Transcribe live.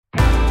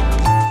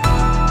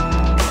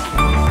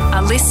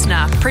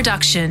listener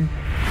production.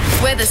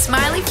 We're the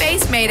smiley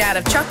face made out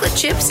of chocolate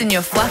chips in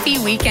your fluffy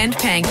weekend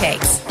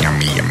pancakes.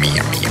 Yummy, yummy,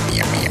 yummy, yummy,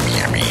 yummy, yummy,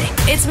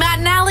 yummy. It's Matt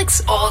and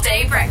Alex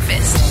all-day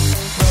breakfast.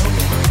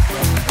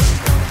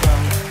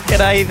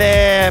 G'day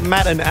there,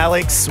 Matt and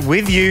Alex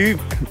with you.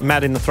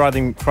 Matt in the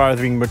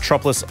thriving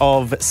metropolis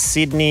of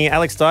Sydney.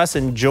 Alex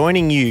Dyson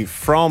joining you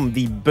from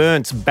the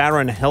burnt,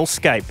 barren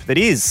hellscape that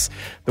is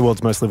the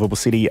world's most livable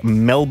city,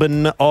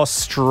 Melbourne,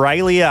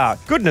 Australia.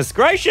 Goodness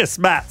gracious,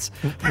 Matt.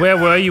 Where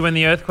were you when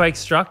the earthquake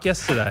struck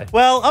yesterday?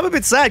 Well, I'm a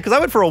bit sad because I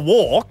went for a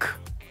walk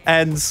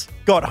and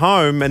got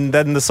home, and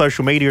then the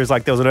social media is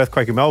like, there was an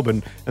earthquake in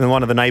Melbourne, and then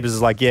one of the neighbours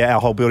is like, yeah,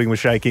 our whole building was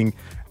shaking.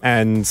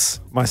 And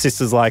my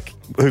sister's like,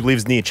 who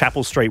lives near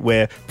Chapel Street,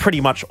 where pretty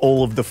much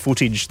all of the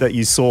footage that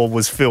you saw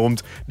was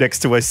filmed next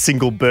to a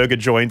single burger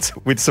joint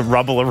with some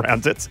rubble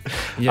around it.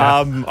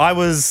 Yeah.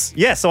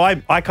 So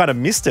I kind of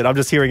missed it. I'm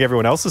just hearing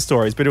everyone else's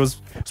stories, but it was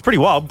pretty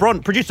wild.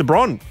 Producer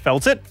Bron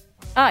felt it.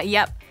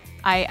 Yep.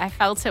 I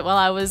felt it while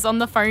I was on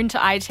the phone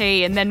to IT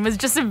and then was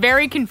just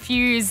very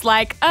confused,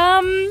 like,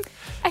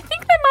 I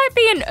think there might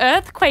be an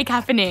earthquake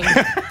happening.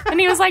 And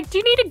he was like, do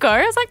you need to go?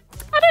 I was like,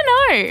 I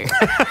don't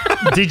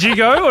know. Did you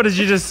go, or did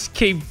you just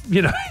keep,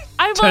 turn it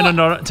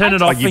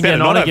off You again, better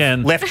not on have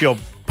again? left your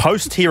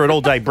post here at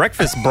All Day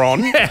Breakfast,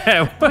 Bron.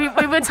 Yeah.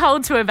 We were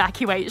told to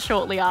evacuate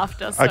shortly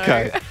after. So.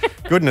 Okay.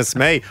 Goodness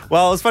me.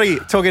 Well, it's funny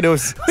talking to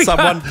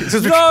someone.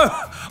 No,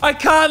 I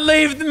can't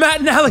leave the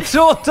Matt and Alex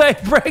all day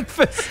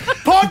breakfast.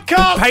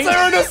 Podcasts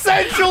are an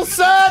essential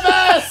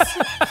service.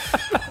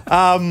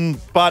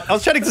 But I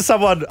was chatting to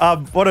someone,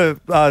 one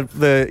of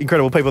the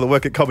incredible people that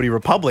work at Comedy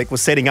Republic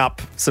was setting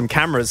up some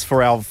cameras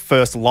for our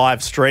first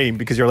live stream,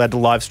 because you're allowed to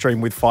live stream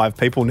with 5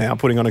 people now,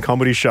 putting on a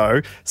comedy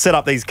show. Set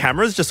up these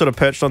cameras just sort of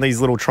perched on these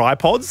little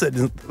tripods that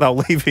they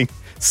were leaving,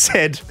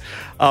 said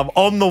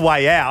on the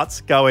way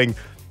out, going,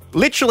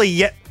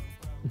 literally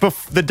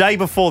the day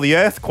before the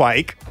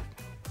earthquake,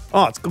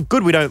 oh, it's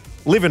good we don't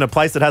live in a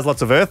place that has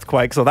lots of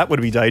earthquakes, or that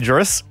would be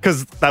dangerous,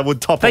 because that would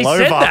topple over.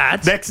 They said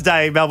that? Next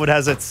day, Melbourne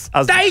has its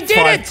They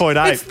did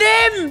 5.8. it! It's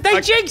them!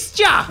 They jinxed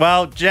ya!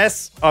 Well,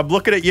 Jess, I'm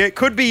looking at you. It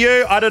could be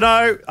you. I don't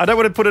know. I don't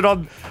want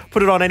to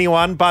put it on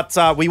anyone, but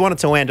we want it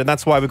to end, and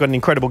that's why we've got an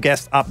incredible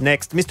guest up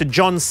next. Mr.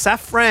 John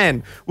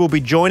Safran will be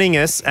joining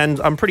us, and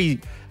I'm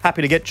pretty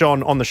happy to get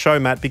John on the show,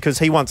 Matt, because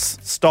he once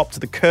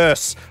stopped the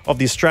curse of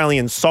the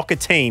Australian soccer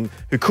team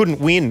who couldn't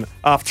win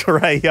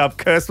after a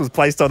curse was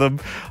placed on them.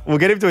 We'll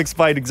get him to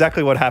explain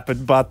exactly what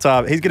happened, but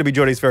he's going to be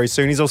joining us very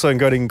soon. He's also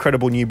got an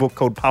incredible new book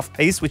called Puff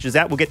Piece, which is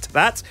out. We'll get to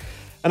that.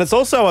 And it's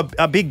also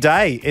a big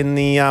day in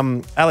the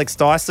Alex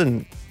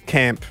Dyson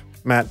camp,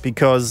 Matt,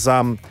 because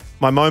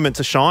my moment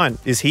to shine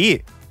is here.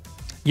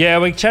 Yeah,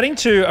 we're chatting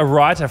to a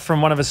writer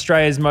from one of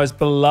Australia's most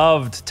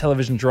beloved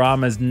television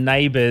dramas,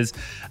 Neighbours,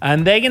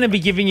 and they're going to be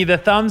giving you the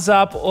thumbs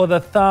up or the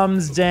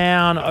thumbs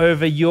down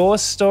over your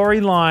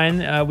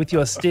storyline with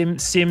your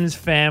Sims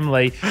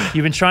family.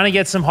 You've been trying to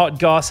get some hot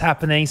goss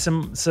happening,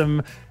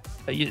 some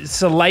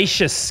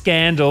salacious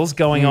scandals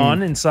going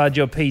on inside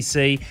your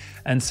PC,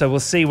 and so we'll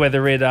see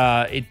whether it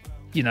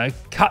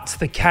cuts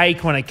the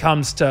cake when it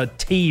comes to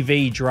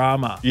TV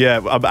drama.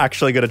 Yeah, I'm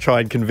actually going to try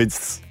and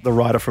convince the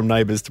writer from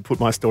Neighbours to put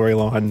my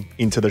storyline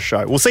into the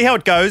show. We'll see how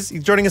it goes.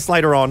 He's joining us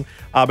later on,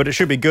 but it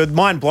should be good.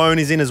 Mind Blown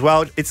is in as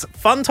well. It's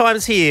fun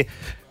times here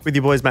with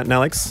your boys, Matt and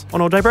Alex, on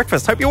All Day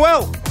Breakfast. Hope you're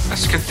well.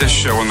 Let's get this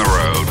show on the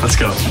road. Let's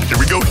go. Here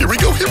we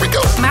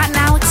go. Matt and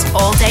Alex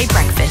all-day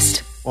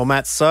breakfast. Well,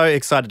 Matt's so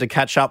excited to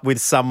catch up with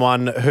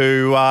someone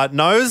who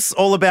knows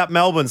all about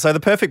Melbourne. So the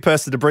perfect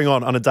person to bring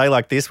on a day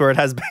like this, where it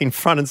has been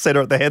front and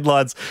centre at the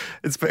headlines.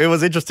 It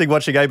was interesting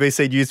watching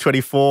ABC News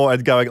 24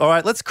 and going, all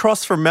right, let's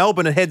cross from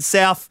Melbourne and head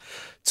south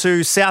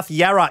to South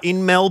Yarra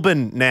in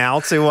Melbourne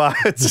now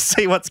to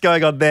see what's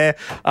going on there.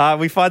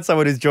 We find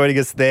someone who's joining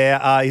us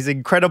there. He's an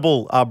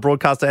incredible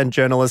broadcaster and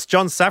journalist,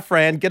 John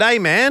Safran. G'day,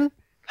 man.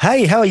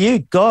 Hey, how are you?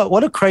 God,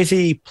 what a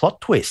crazy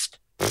plot twist.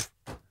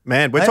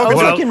 Man, we're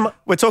talking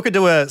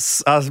to one of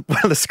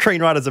the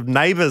screenwriters of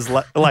Neighbours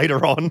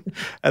later on,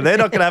 and they're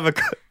not going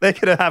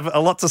to have a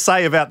lot to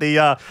say about the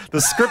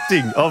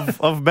scripting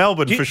of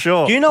Melbourne for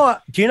sure. Do you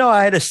know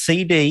I had a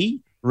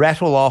CD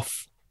rattle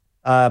off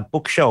a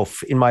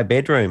bookshelf in my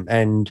bedroom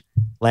and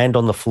land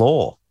on the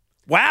floor?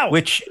 Wow.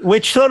 Which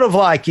sort of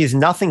like is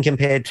nothing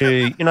compared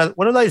to,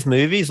 one of those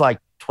movies like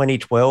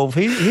 2012.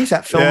 Who's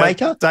that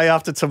filmmaker? Yeah, Day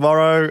After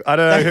Tomorrow. I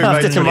don't know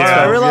who made Tomorrow.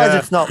 I realise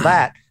it's not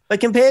that,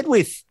 but compared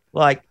with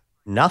like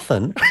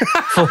nothing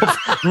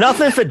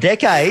for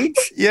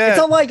decades. Yeah. It's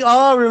not like,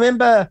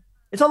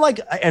 it's not like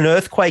an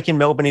earthquake in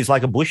Melbourne is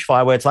like a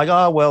bushfire where it's like,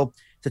 oh, well,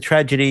 it's a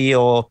tragedy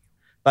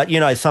but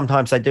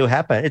sometimes they do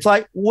happen. It's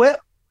like,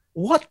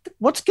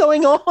 what's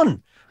going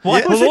on?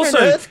 Why was there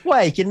an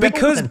earthquake in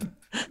Melbourne?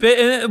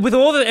 But with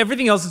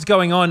everything else that's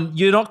going on,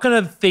 you're not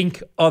going to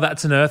think, oh,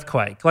 that's an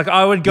earthquake. Like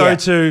I would go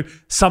to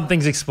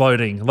something's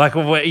exploding, like,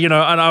 and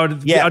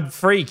I'd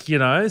freak,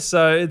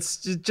 So it's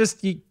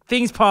just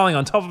things piling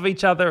on top of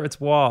each other. It's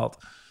wild.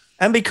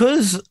 And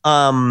because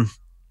I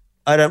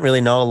don't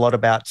really know a lot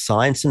about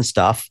science and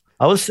stuff,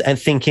 I was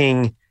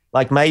thinking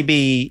like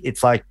maybe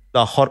it's like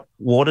the hot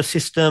water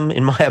system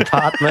in my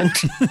apartment.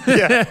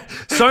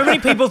 So many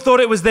people thought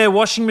it was their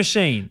washing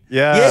machine.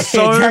 Yeah.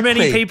 So exactly.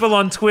 many people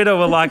on Twitter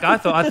were like, I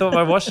thought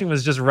my washing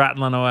was just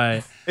rattling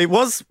away. It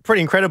was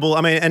pretty incredible.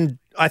 I mean, and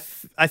I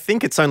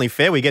think it's only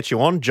fair we get you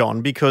on,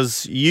 John,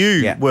 because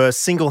you were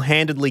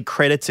single-handedly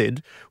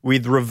credited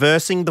with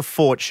reversing the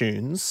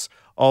fortunes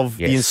of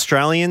the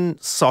Australian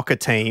soccer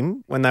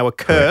team when they were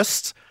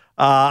cursed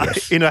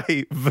in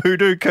a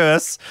voodoo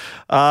curse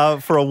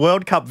for a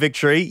World Cup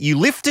victory. You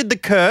lifted the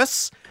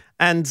curse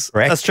and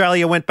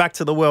Australia went back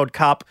to the World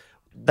Cup.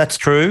 That's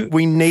true.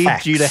 We need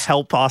you to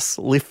help us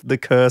lift the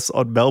curse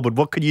on Melbourne.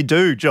 What can you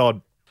do,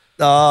 John?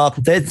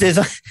 There's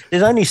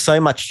only so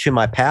much to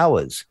my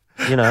powers,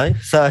 you know.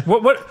 So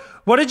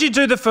what did you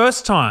do the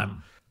first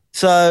time?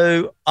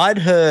 So I'd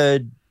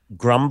heard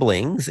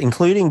grumblings,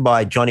 including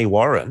by Johnny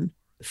Warren,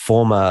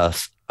 former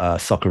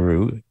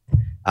Socceroo,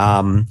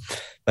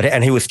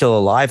 and he was still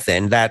alive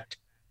then, that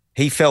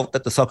he felt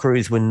that the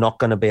Socceroos were not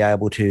going to be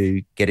able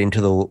to get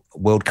into the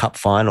World Cup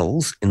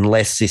finals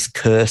unless this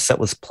curse that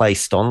was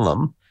placed on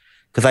them,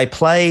 because they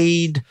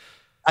played,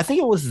 I think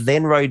it was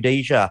then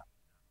Rhodesia,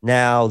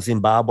 now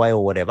Zimbabwe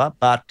or whatever,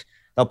 but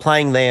they were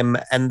playing them,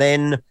 and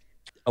then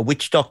a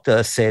witch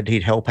doctor said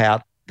he'd help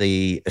out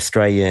the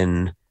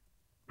Australian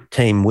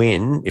team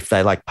win if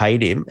they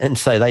paid him, and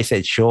so they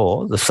said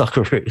sure, the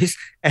Socceroos,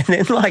 and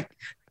then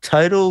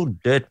total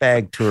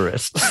dirtbag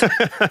tourists.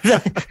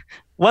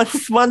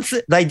 Once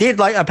they did,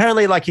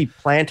 apparently he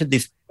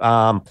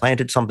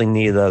planted something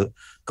near the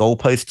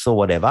goalposts or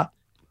whatever,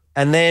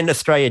 and then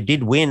Australia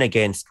did win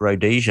against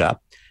Rhodesia,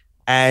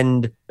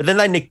 but then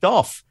they nicked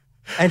off,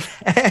 and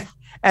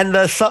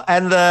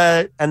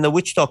the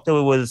witch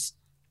doctor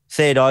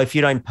said, "Oh, if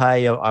you don't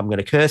pay, I'm going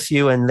to curse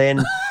you." And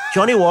then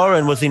Johnny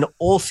Warren was in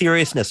all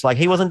seriousness,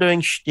 he wasn't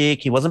doing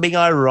shtick, he wasn't being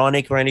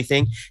ironic or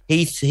anything.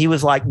 He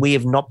was like, "We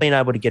have not been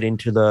able to get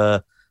into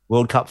the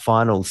World Cup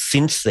finals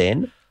since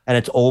then, and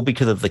it's all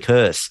because of the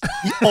curse."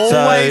 You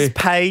always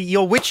pay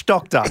your witch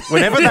doctor.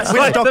 Whenever that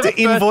witch doctor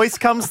invoice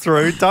comes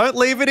through, don't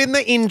leave it in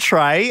the in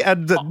tray.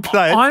 And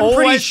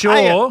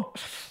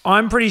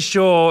I'm pretty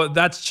sure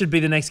that should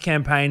be the next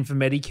campaign for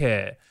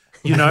Medicare.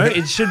 You know,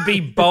 it should be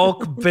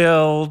bulk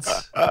billed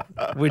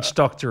witch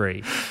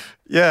doctory.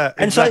 Yeah,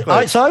 exactly.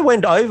 And so I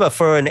went over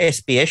for an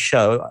SBS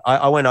show.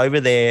 I went over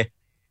there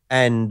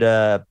and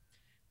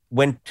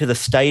went to the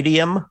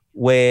stadium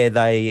where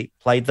they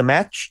played the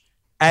match,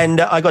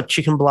 and I got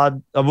chicken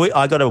blood.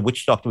 I got a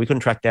witch doctor. We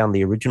couldn't track down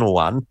the original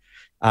one,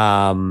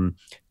 but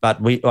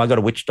I got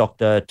a witch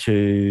doctor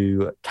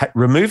to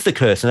remove the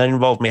curse, and that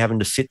involved me having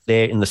to sit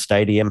there in the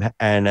stadium,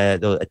 and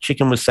a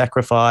chicken was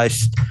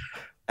sacrificed,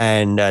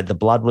 and the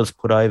blood was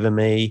put over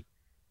me.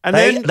 And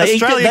then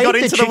Australia got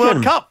into the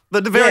World Cup,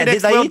 the very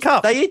next World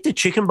Cup. They eat the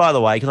chicken, by the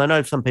way, because I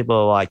know some people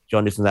are like,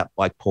 "John, isn't that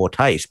poor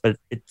taste?" But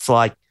it's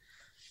it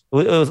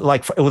was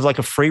like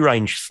a free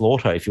range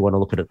slaughter, if you want to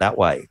look at it that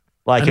way.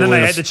 And then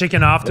they ate the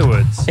chicken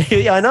afterwards.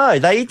 Yeah, I know.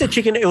 They eat the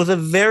chicken. It was a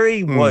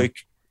very woke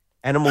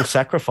animal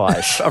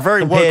sacrifice. A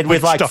very woke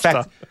witch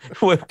doctor.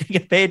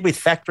 Compared with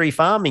factory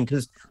farming,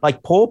 because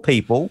poor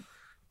people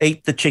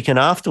eat the chicken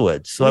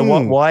afterwards. So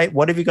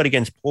what have you got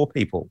against poor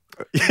people?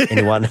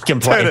 Anyone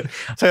complain?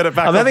 Turn it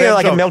back. I'm having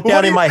a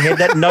meltdown in my head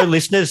that no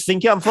listeners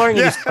think. I'm throwing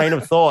this train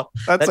of thought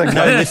that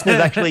no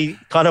listeners actually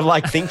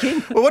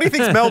thinking. Well, what do you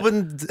think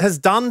Melbourne has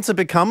done to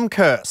become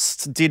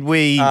cursed? Did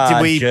we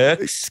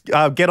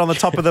get on the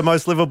top of the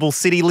most livable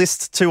city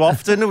list too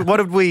often? What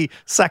did we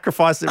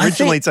sacrifice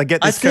originally to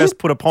get this curse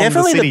put upon the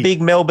city? Definitely the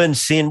big Melbourne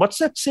sin. What's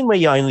that sin where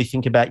you only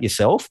think about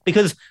yourself?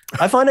 Because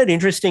I find it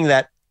interesting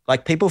that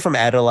people from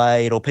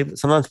Adelaide or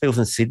sometimes people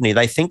from Sydney,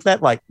 they think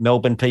that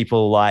Melbourne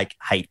people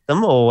hate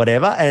them or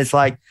whatever. And it's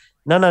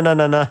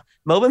no.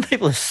 Melbourne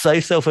people are so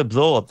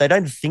self-absorbed. They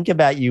don't think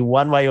about you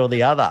one way or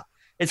the other.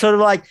 It's sort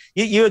of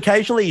you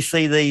occasionally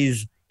see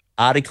these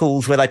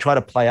articles where they try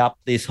to play up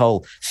this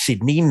whole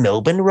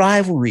Sydney-Melbourne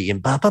rivalry and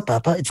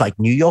it's like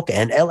New York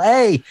and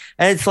LA.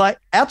 And it's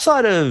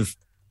outside of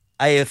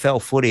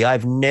AFL footy,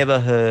 I've never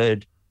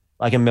heard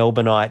a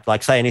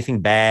Melbourneite, say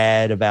anything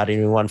bad about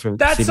anyone from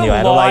Sydney or Adelaide.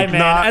 That's a lie,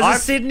 man. As a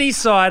Sydney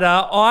sider,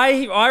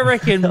 I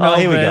reckon Melbourne.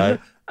 Here we go.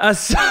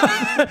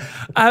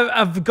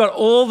 I've got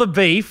all the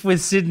beef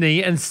with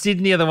Sydney, and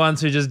Sydney are the ones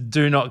who just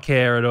do not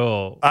care at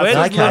all. We're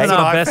just living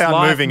our best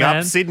life, moving man.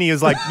 up. Sydney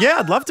is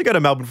I'd love to go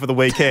to Melbourne for the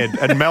weekend.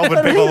 And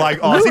Melbourne people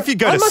are as if you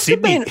go to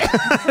Sydney.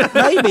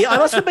 Maybe. I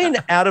must have been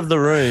out of the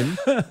room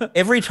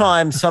every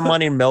time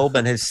someone in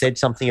Melbourne has said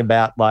something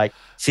about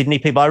Sydney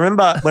people. I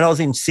remember when I was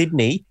in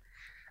Sydney,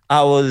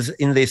 I was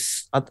in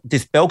this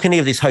balcony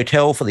of this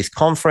hotel for this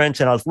conference,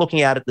 and I was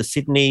looking out at the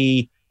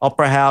Sydney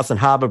Opera House and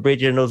Harbour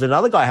Bridge, and there was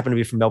another guy happened to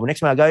be from Melbourne next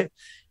to me. I go,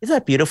 "Isn't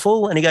that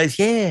beautiful?" And he goes,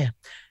 "Yeah."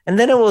 And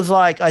then it was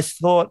I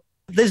thought,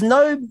 there's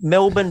no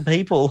Melbourne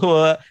people who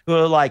are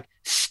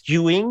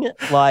stewing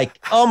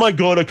 "Oh my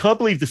God, I can't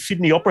believe the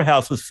Sydney Opera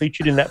House was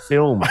featured in that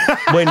film,"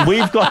 when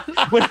we've got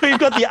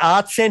the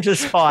Arts Centre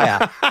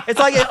spire. It's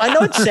I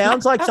know it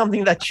sounds like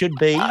something that should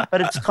be,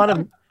 but it's kind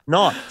of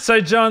not.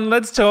 So, John,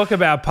 let's talk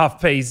about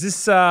Puff Piece.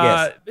 This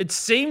Yes. It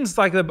seems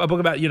like a book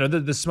about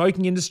the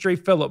smoking industry,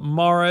 Philip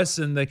Morris,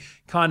 and the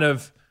kind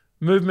of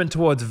movement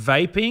towards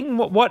vaping.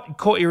 What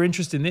caught your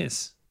interest in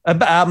this?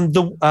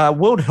 The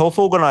World Health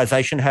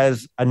Organization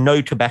has a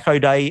no tobacco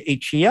day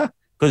each year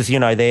because,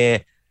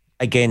 they're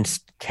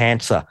against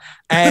cancer.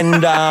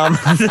 And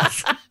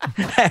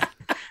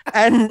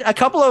and a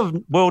couple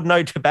of World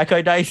No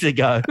Tobacco Days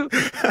ago,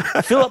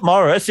 Philip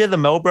Morris, they're the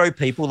Marlboro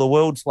people, the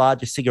world's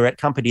largest cigarette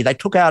company, they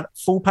took out a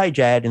full-page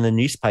ad in the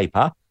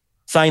newspaper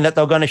saying that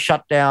they were going to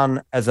shut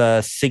down as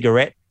a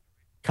cigarette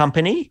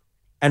company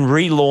and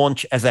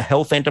relaunch as a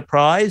health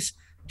enterprise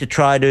to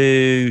try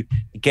to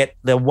get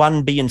the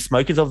 1 billion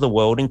smokers of the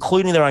world,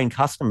 including their own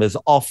customers,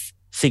 off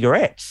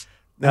cigarettes.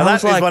 Now,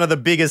 that is one of the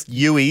biggest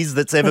UEs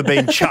that's ever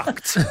been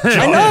chucked.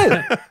 I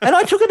know. And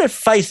I took it at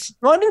face.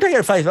 Well, I didn't take it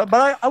at face,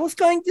 but I was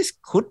going, this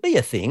could be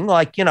a thing.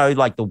 Like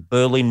the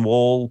Berlin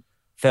Wall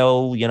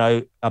fell,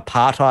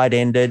 apartheid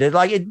ended.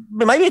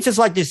 Maybe it's just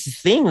like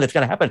this thing that's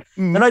going to happen.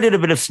 Then I did a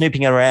bit of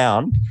snooping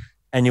around,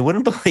 and you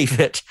wouldn't believe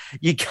it.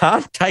 You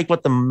can't take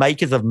what the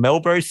makers of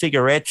Marlboro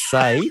cigarettes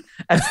say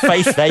at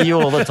face value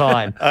all the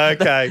time.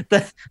 Okay.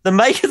 The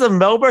makers of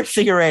Marlboro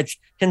cigarettes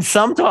can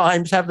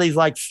sometimes have these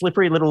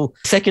slippery little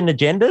second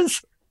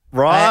agendas.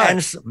 Right.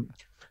 And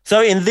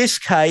so in this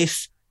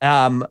case,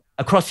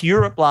 across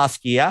Europe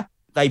last year,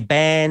 they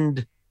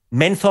banned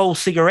menthol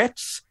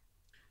cigarettes,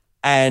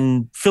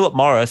 and Philip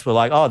Morris were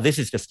like, oh, this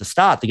is just the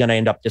start. They're going to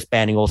end up just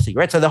banning all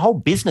cigarettes. So the whole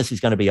business is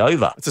going to be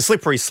over. It's a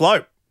slippery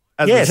slope.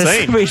 Yes, a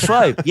slippery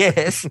slope,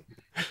 yes.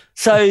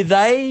 So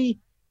they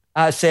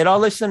said, oh,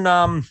 listen,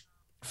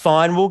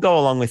 fine, we'll go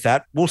along with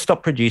that. We'll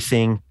stop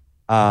producing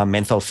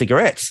menthol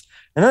cigarettes.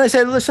 And then they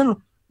said, listen,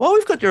 well,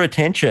 we've got your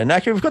attention.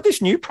 Actually, we've got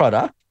this new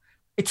product.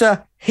 It's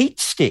a heat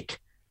stick.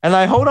 And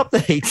they hold up the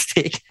heat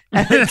stick,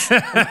 and it's,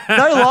 no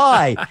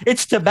lie,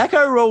 it's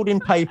tobacco rolled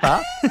in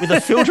paper with a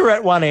filter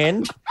at one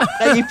end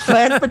that you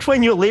plant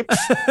between your lips,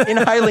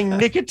 inhaling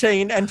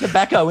nicotine and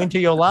tobacco into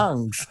your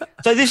lungs.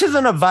 So this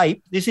isn't a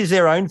vape. This is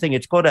their own thing.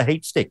 It's called a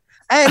heat stick.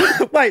 And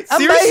Wait,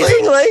 seriously?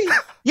 amazingly,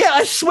 yeah,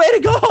 I swear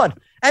to God.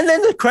 And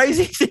then the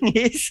crazy thing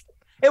is,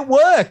 it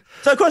worked.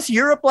 So across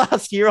Europe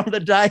last year on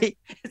the day,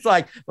 it's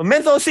like, well,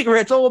 menthol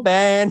cigarettes all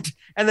banned.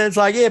 And then it's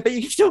like, yeah, but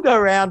you can still go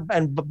around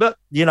but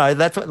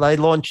that's what they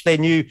launched, their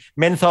new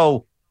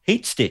menthol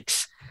heat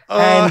sticks.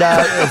 And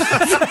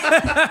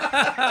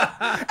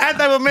And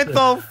they were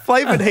menthol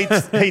flavored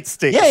heat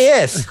sticks. yeah,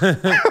 yes.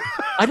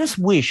 I just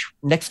wish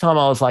next time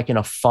I was in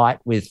a fight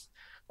with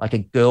a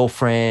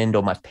girlfriend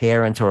or my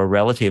parents or a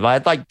relative, I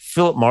had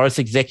Philip Morris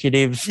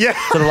executives sort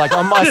of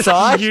on my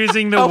side.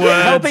 Using the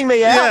words. Helping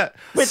me out.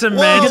 Yeah.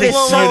 Semantics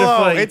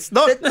beautifully. It's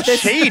not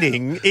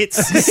cheating. It's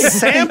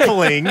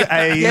sampling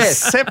a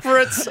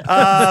separate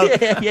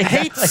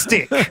heat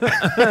stick.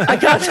 I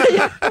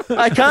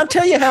can't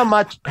tell you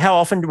how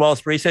often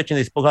whilst researching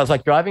this book, I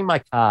was driving my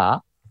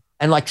car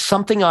and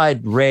something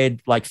I'd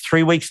read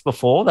 3 weeks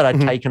before that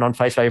I'd taken on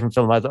face value from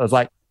Philip Morris, I was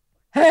like,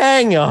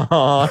 hang on,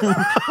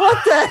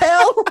 what the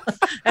hell?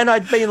 And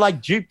I'd been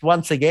duped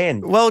once again.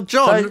 Well,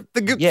 John,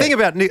 the good thing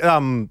about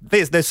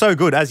they're so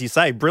good, as you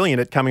say, brilliant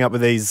at coming up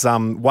with these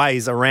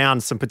ways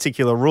around some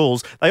particular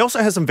rules. They also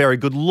have some very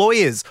good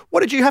lawyers.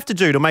 What did you have to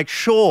do to make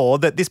sure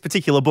that this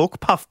particular book,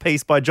 Puff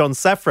Piece by John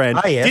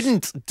Safran,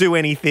 didn't do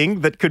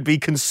anything that could be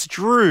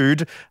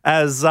construed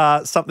as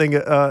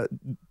something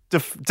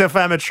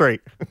defamatory?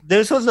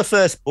 This was the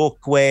first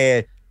book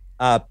where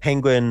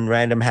Penguin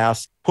Random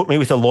House put me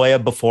with a lawyer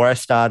before I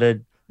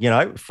started,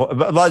 they're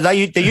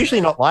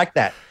usually not like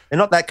that. They're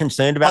not that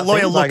concerned about a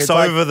lawyer things. looks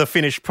over the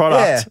finished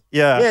product.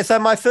 Yeah. So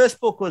my first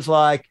book was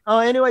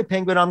anyway,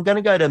 Penguin, I'm going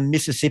to go to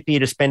Mississippi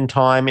to spend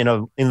time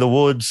in the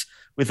woods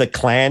with a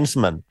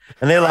Klansman.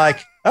 And they're like,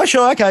 oh,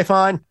 sure, okay,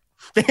 fine.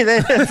 And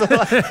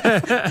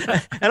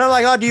I'm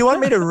like, oh, do you want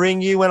me to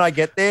ring you when I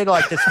get there,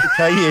 just to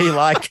tell you,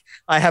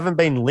 I haven't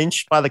been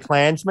lynched by the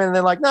Klansmen? And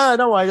they're like, no,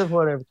 don't worry, just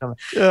whatever.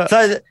 Yeah.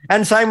 So,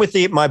 and same with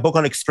my book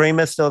on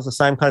extremists, it was the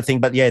same kind of thing.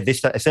 But yeah,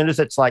 this as soon as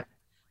it's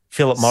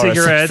Philip Morris,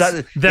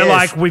 cigarettes, they're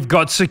like, we've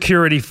got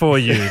security for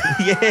you,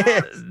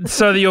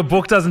 so that your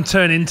book doesn't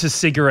turn into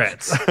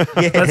cigarettes.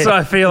 That's why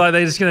I feel like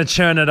they're just going to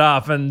churn it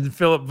up, and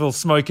Philip will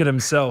smoke it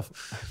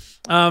himself.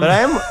 But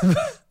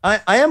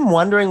I am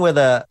wondering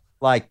whether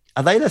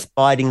are they just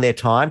biding their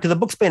time? Because the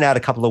book's been out a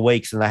couple of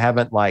weeks and they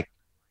haven't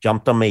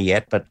jumped on me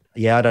yet. But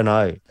yeah, I don't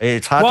know.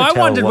 It's hard to tell.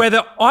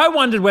 I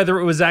wondered whether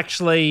it was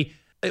actually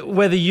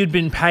whether you'd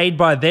been paid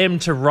by them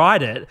to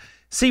write it.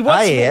 See,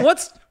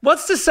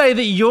 what's to say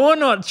that you're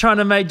not trying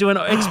to do an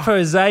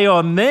expose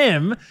on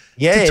them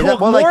to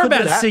talk more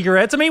about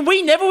cigarettes? I mean,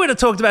 we never would have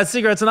talked about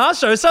cigarettes on our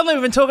show. Suddenly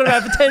we've been talking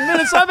about it for 10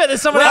 minutes. I bet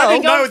there's someone out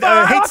there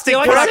going, heat stick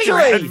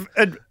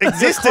production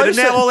existed, and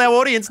now all our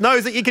audience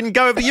knows that you can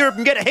go over to Europe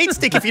and get a heat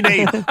stick if you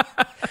need.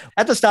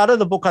 At the start of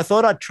the book, I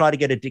thought I'd try to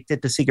get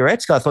addicted to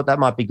cigarettes because I thought that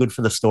might be good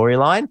for the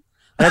storyline.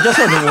 And it just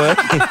wasn't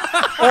working.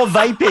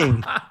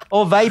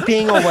 or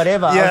vaping or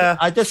whatever. Yeah.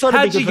 I just thought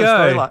it'd be good for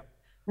the storyline.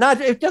 No,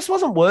 it just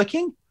wasn't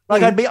working.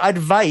 I'd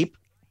vape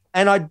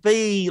and I'd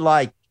be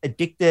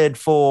addicted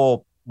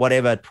for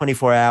whatever,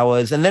 24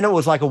 hours. And then it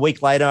was like a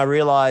week later, I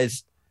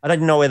realized I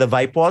didn't know where the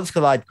vape was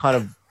because I'd kind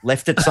of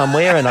left it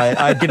somewhere and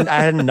I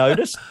hadn't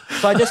noticed.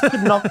 So I just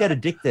could not get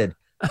addicted.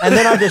 And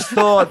then I just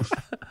thought,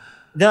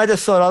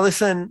 oh,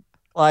 listen,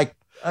 like,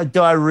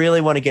 do I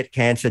really want to get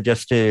cancer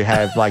just to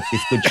have like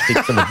this good stick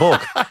for the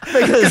book?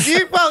 Because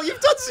you've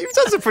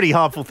done some pretty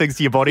harmful things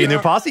to your body in the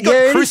past. You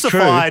got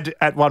crucified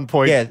at one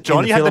point,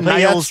 John. You had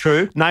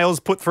the nails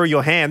put through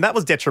your hand. That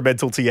was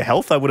detrimental to your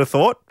health, I would have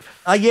thought.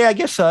 Yeah, I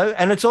guess so.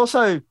 And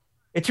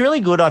it's really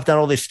good I've done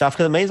all this stuff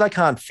because it means I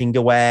can't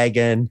finger wag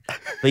and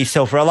be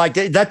like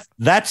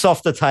that's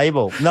off the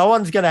table. No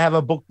one's going to have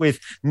a book with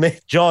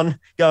John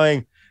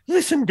going,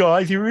 listen,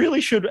 guys, you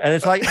really should. And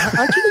it's like,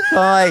 aren't you the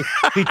guy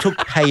who took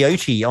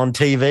peyote on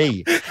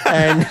TV?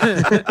 And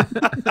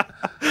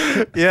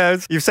yeah,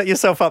 you've set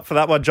yourself up for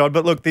that one, John.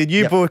 But look, the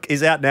new book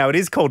is out now. It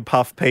is called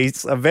Puff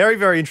Piece. A very,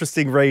 very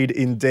interesting read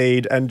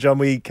indeed. And John,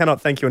 we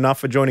cannot thank you enough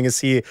for joining us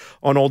here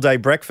on All Day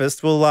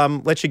Breakfast. We'll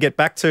let you get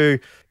back to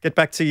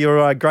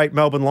your great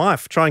Melbourne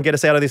life. Try and get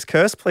us out of this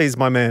curse, please,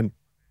 my man.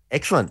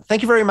 Excellent.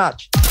 Thank you very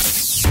much.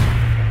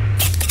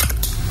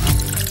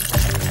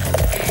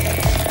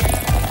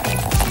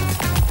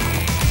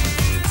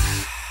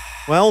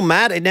 Well,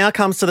 Matt, it now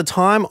comes to the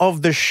time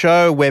of the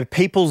show where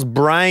people's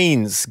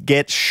brains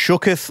get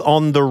shooketh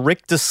on the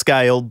Richter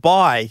scale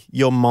by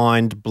your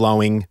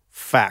mind-blowing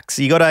facts.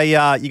 You got a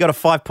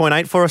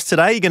 5.8 for us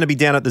today. You're going to be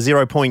down at the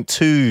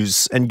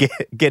 0.2s and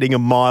getting a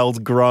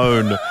mild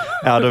groan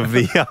out of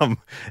the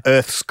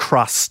Earth's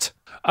crust.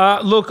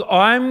 Look,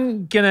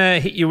 I'm going to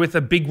hit you with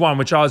a big one,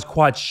 which I was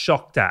quite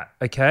shocked at,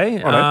 okay?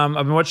 Right. I've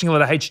been watching a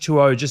lot of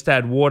H2O, Just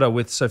Add Water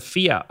with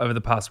Sophia over the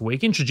past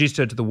week, introduced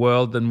her to the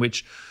world in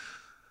which,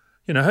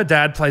 you know, her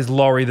dad plays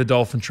Laurie, the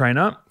dolphin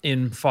trainer,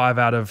 in 5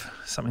 out of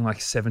something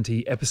like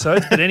 70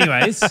 episodes. But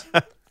anyways,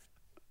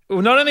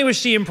 not only was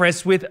she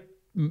impressed with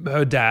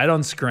her dad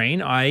on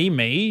screen, i.e.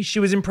 me, she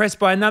was impressed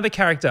by another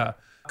character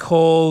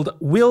called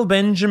Will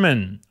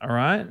Benjamin, all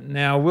right?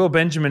 Now, Will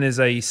Benjamin is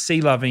a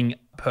sea-loving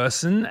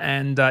person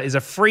and is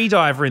a free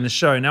diver in the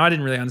show. Now, I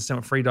didn't really understand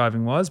what free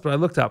diving was, but I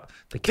looked up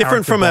the character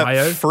Different from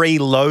bio. a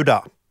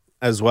freeloader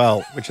as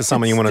well, which is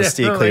something you want to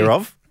steer clear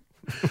of.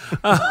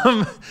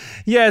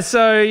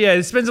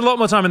 It spends a lot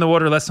more time in the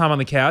water, less time on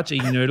the couch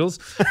eating noodles.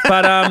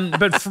 But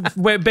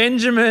where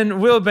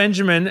Will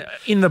Benjamin,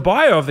 in the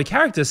bio of the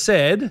character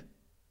said,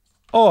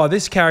 "Oh,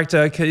 this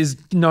character is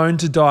known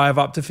to dive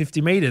up to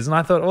 50 meters," and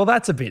I thought, "Well,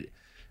 that's a bit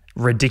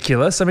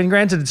ridiculous." I mean,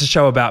 granted, it's a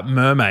show about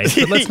mermaids,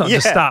 but let's not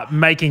just start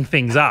making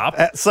things up.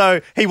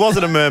 So he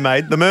wasn't a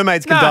mermaid. The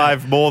mermaids can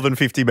dive more than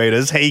 50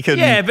 meters. He can.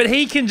 Yeah, but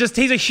he's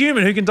a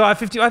human who can dive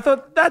 50. I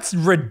thought, that's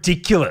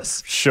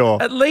ridiculous.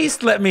 Sure. At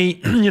least let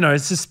me,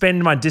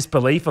 suspend my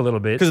disbelief a little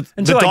bit. Because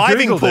the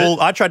diving pool,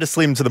 I tried to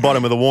swim to the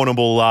bottom of the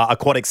Warrnambool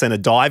Aquatic Centre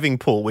diving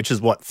pool, which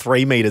is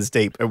 3 meters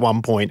deep at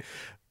one point.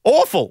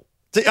 Awful.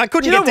 I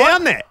couldn't get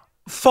down there.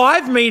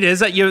 5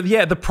 meters at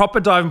the proper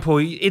diving pool.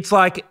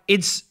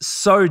 It's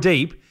so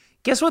deep.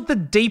 Guess what? The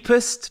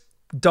deepest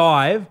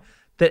dive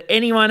that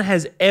anyone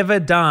has ever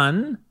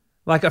done,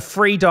 like a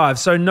free dive,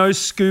 so no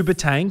scuba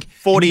tank.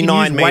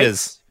 49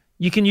 meters.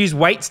 You can use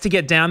weights to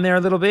get down there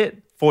a little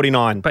bit.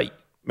 49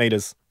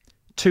 meters.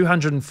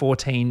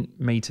 214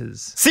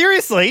 meters.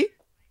 Seriously?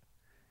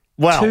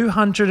 Wow.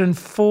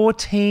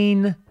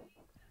 214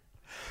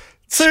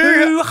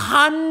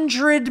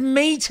 200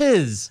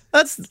 meters.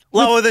 That's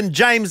lower than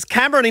James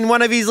Cameron in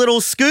one of his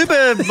little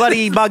scuba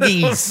bloody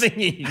buggies.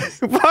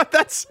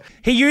 What?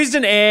 He used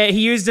an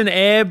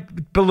air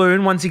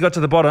balloon once he got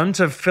to the bottom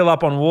to fill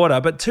up on water,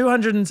 but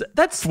 200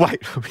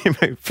 Wait,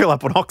 fill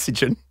up on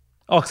oxygen.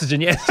 Oxygen,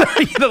 yeah.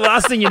 The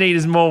last thing you need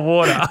is more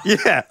water.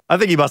 Yeah. I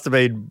think he must have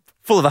been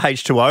full of the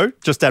H2O,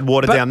 just add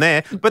water down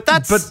there. But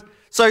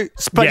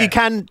you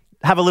can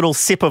have a little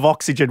sip of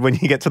oxygen when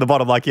you get to the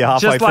bottom, like you're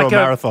halfway through a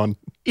marathon.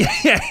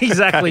 Yeah,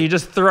 exactly. Okay. You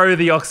just throw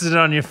the oxygen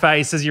on your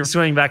face as you're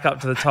swimming back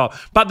up to the top.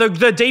 But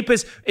the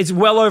deepest, it's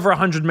well over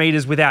 100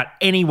 meters without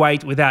any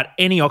weight, without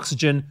any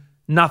oxygen,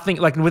 nothing,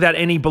 like without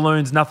any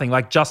balloons, nothing,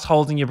 like just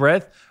holding your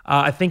breath.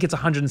 I think it's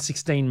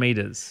 116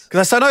 meters.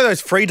 Because I know those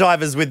free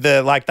divers with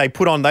they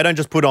don't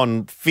just put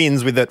on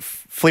fins with that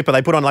flipper,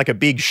 they put on like a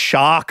big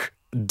shark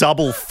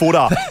double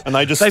footer and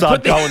they just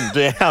start going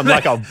down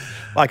like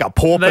a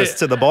porpoise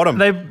to the bottom.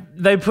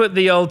 They put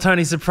the old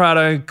Tony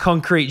Soprano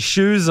concrete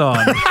shoes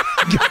on.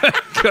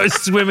 Go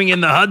swimming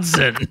in the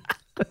Hudson.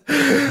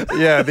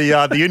 Yeah,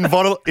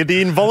 the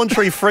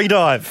involuntary free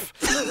dive,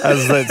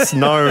 as it's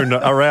known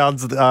around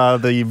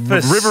the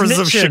rivers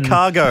of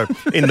Chicago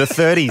in the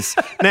 30s.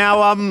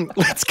 Now,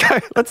 let's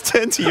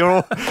turn to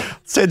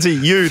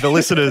you, the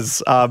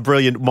listeners,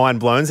 brilliant mind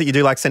blowns that you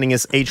do like sending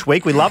us each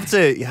week. We love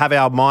to have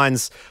our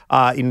minds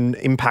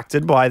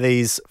impacted by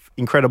these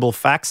incredible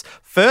facts.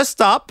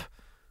 First up,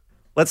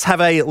 let's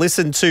have a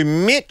listen to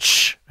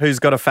Mitch, who's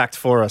got a fact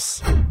for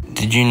us.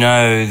 Did you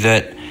know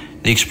that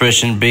the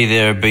expression be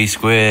there or be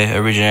square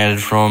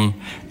originated from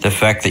the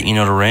fact that you're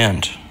not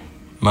around?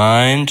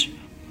 Mind?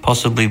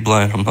 Possibly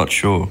blown, I'm not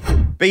sure.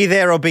 Be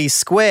there or be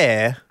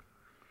square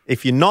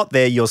If you're not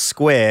there, you're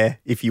square.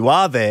 If you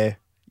are there,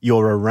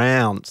 you're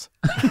around.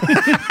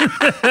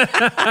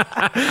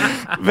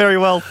 Very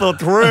well thought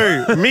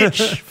through.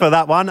 Mitch for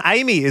that one.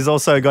 Amy has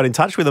also got in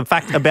touch with a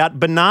fact about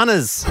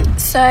bananas.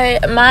 So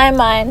my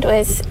mind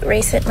was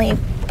recently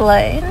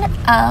blown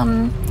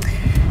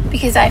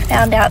because I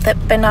found out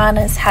that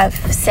bananas have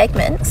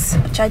segments,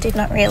 which I did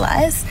not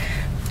realise,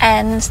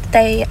 and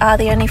they are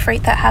the only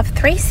fruit that have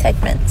 3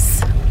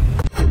 segments.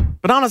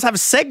 Bananas have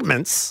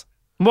segments?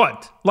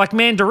 What? Like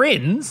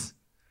mandarins?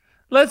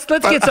 Let's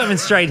get something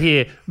straight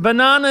here.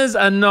 Bananas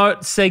are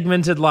not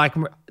segmented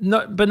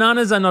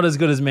bananas are not as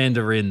good as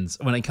mandarins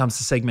when it comes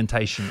to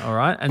segmentation, all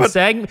right?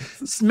 And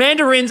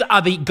mandarins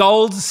are the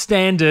gold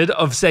standard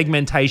of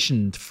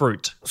segmentation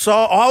fruit. So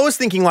I was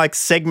thinking like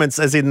segments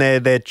as in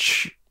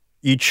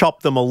you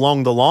chop them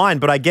along the line,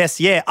 but I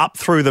guess, up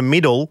through the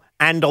middle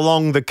and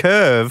along the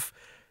curve.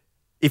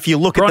 If you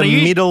look at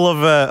the middle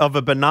of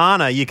a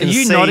banana, you can see...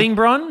 Are you nodding,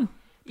 Bron?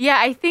 Yeah,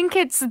 I think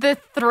it's the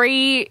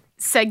 3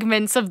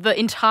 segments of the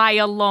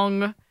entire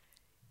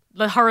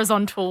the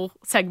horizontal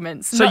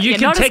segments. So you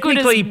can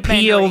technically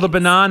peel the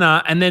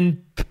banana and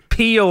then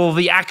peel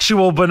the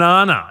actual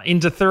banana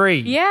into 3.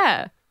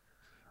 Yeah.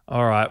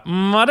 All right.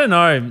 I don't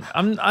know.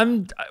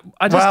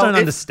 I just don't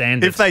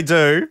understand it. If they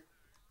do,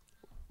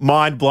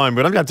 mind blown.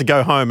 But I'm going to have to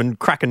go home and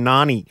crack a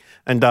nani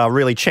and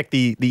really check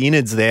the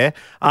innards there.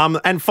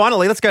 And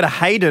finally, let's go to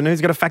Hayden,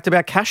 who's got a fact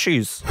about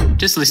cashews.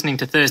 Just listening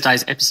to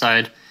Thursday's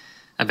episode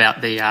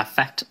about the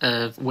fact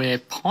of where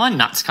pine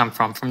nuts come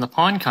from the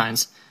pine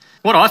cones.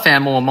 What I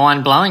found more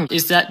mind-blowing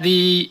is that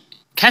the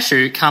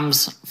cashew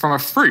comes from a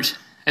fruit.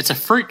 It's a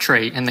fruit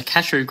tree, and the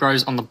cashew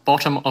grows on the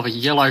bottom of a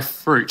yellow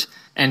fruit.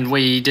 And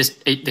we just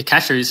eat the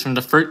cashews from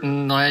the fruit,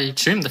 and I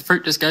assume the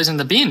fruit just goes in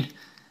the bin.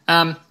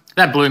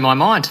 That blew my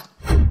mind.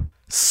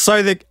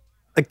 So the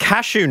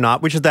cashew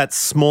nut, which is that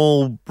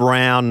small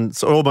brown,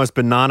 almost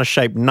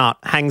banana-shaped nut,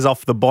 hangs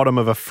off the bottom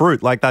of a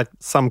fruit, like that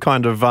some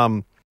kind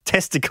of...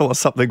 testicle or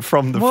something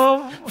from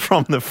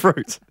the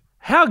fruit.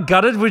 How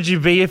gutted would you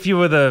be if you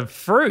were the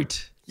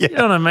fruit? Yeah. You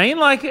know what I mean?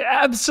 Like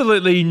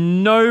absolutely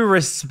no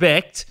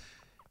respect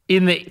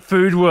in the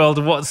food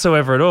world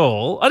whatsoever at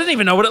all. I didn't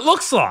even know what it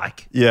looks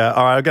like. Yeah,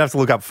 all right, I'm going to have to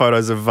look up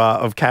photos of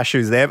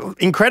cashews there.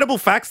 Incredible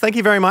facts. Thank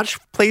you very much.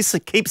 Please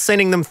keep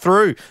sending them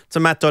through to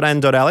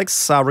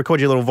matt.and.alex. Record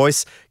your little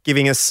voice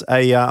giving us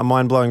a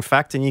mind-blowing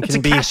fact and It's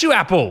a cashew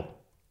apple.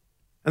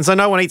 And so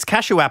no one eats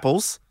cashew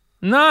apples.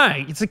 No,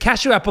 it's a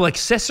cashew apple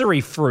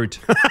accessory fruit.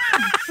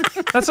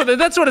 That's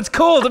what it's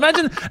called.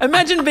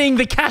 Imagine being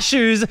the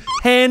cashew's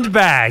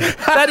handbag.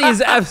 That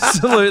is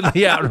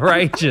absolutely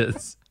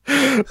outrageous.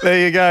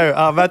 There you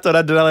go.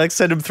 Matt.and.alex,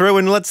 send them through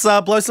and let's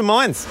blow some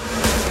minds.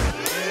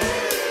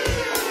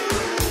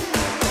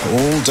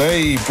 All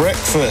day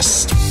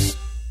breakfast.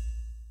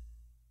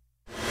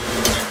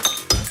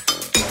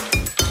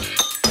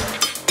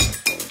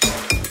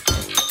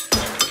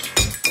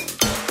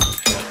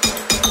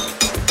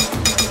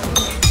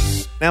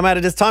 Now, Matt,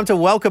 it is time to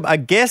welcome a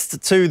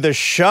guest to the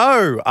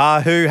show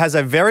who has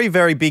a very,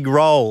 very big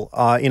role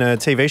in a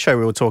TV show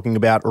we were talking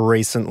about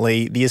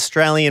recently. The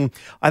Australian,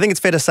 I think it's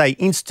fair to say,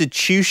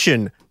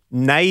 institution,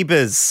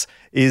 Neighbours,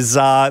 is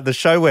the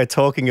show we're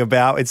talking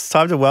about. It's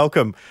time to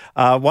welcome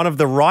one of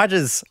the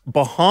writers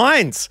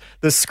behind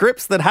the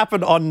scripts that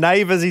happened on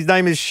Neighbours. His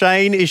name is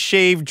Shane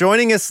Isheev,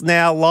 joining us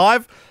now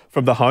live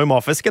from the Home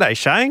Office. G'day,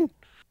 Shane.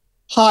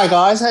 Hi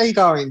guys, how you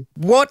going?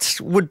 What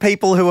would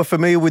people who are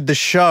familiar with the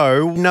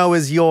show know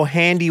as your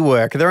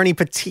handiwork? Are there any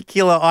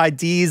particular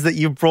ideas that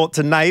you've brought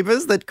to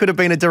Neighbours that could have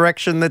been a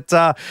direction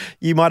that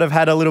you might have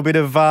had a little bit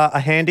of a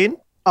hand in?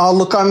 Oh,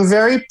 look, I'm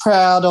very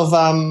proud of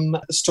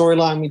the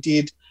storyline we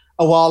did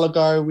a while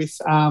ago with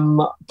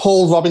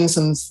Paul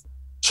Robinson's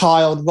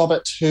child,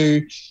 Robert,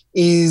 who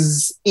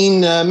is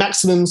in a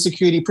maximum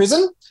security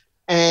prison.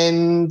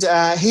 And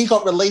he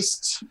got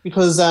released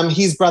because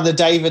his brother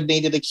David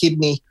needed a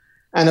kidney.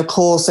 And of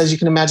course, as you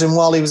can imagine,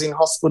 while he was in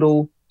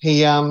hospital,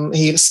 he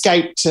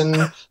escaped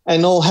and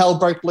all hell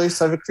broke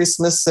loose over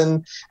Christmas.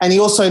 And he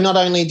also, not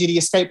only did he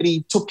escape, but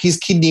he took his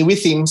kidney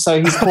with him.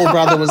 So his poor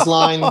brother was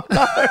lying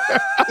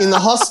in the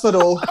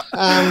hospital.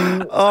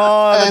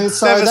 And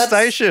so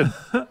devastation.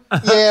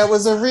 Yeah, it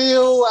was a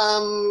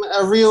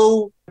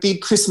real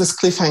big Christmas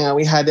cliffhanger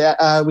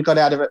we got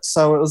out of it.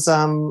 So it was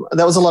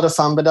that was a lot of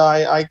fun. But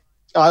I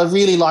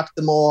really liked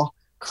the more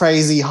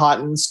crazy,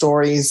 heightened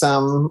stories.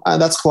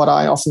 That's what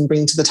I often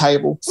bring to the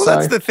table. Well,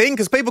 that's the thing,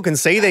 because people can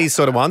see these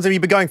sort of ones. And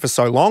you've been going for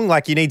so long,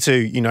 like you need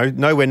to,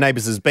 know where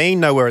Neighbours has been,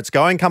 know where it's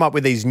going, come up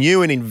with these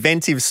new and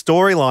inventive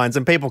storylines,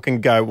 and people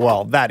can go,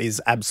 well, that is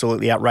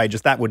absolutely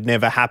outrageous. That would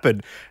never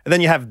happen. And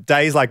then you have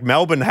days like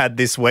Melbourne had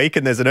this week,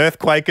 and there's an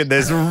earthquake, and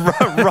there's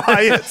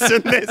riots,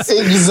 and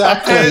there's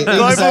a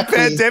global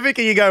pandemic,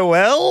 and you go,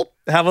 well,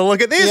 have a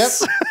look at this.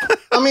 Yep.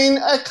 I mean,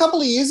 a couple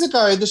of years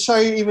ago, the show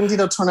even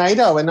did a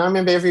tornado, and I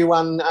remember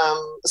everyone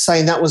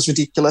saying that was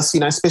ridiculous,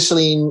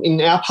 especially in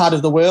our part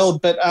of the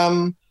world. But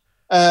no,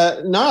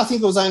 I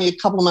think it was only a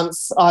couple of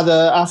months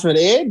either after it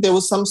aired, there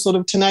was some sort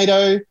of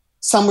tornado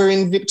somewhere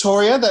in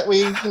Victoria that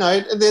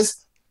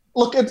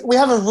look, we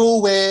have a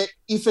rule where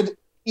if it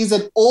is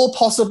at all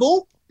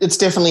possible, it's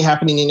definitely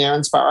happening in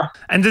Erinsborough.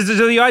 And do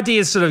the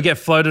ideas sort of get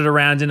floated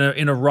around in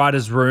a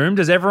writer's room?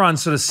 Does everyone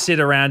sort of sit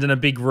around in a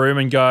big room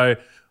and go,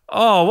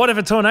 oh, what if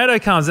a tornado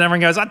comes? And everyone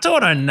goes, I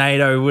thought a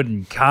tornado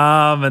wouldn't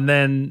come. And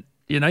then,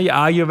 you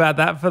argue about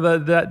that for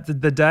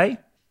the day?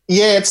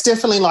 Yeah, it's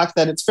definitely like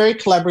that. It's very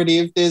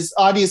collaborative. There's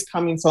ideas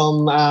coming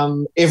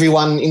from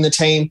everyone in the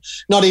team,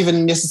 not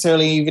even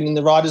necessarily even in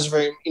the writer's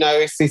room.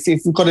 If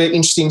you've got an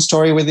interesting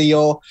story, whether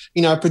you're,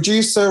 a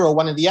producer or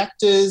one of the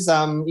actors,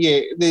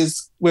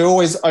 we're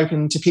always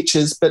open to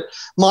pitches. But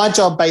my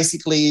job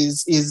basically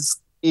is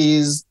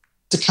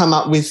to come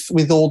up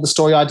with all the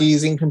story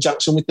ideas in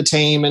conjunction with the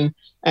team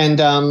and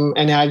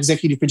our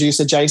executive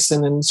producer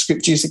Jason and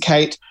script producer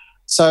Kate.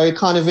 So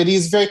it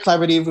is very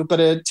collaborative. We've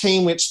got a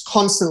team which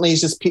constantly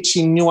is just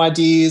pitching new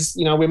ideas.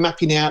 We're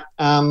mapping out,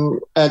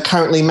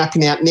 currently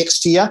mapping out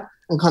next year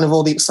and kind of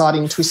all the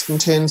exciting twists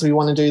and turns we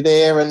want to do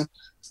there. And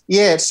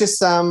yeah, it's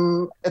just,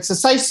 it's a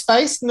safe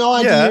space. No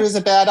idea is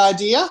a bad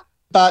idea,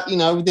 but,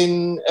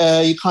 then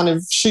you kind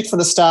of shoot for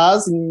the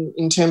stars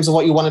in terms of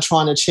what you want to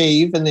try and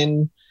achieve. And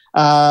then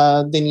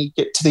you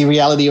get to the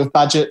reality of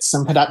budgets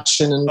and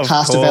production and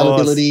cast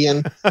availability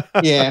and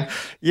yeah.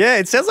 Yeah,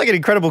 it sounds like an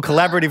incredible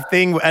collaborative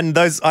thing, and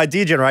those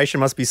idea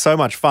generation must be so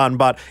much fun.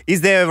 But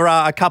is there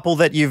a couple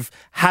that you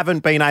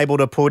haven't been able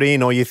to put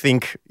in, or you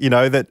think,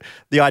 that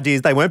the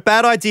ideas, they weren't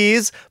bad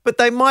ideas, but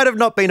they might have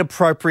not been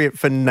appropriate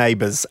for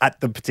Neighbours at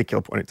the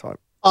particular point in time?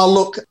 Oh,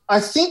 look, I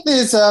think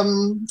there's a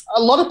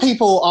lot of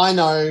people I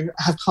know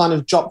have kind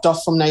of dropped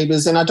off from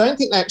Neighbours, and I don't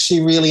think they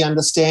actually really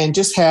understand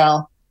just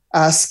how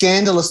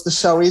scandalous the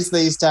show is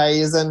these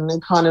days and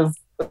kind of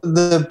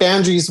the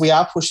boundaries we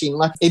are pushing.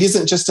 Like, it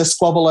isn't just a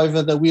squabble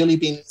over the wheelie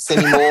bins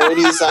anymore.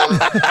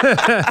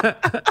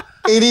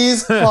 It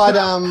is quite,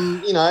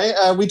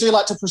 we do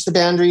like to push the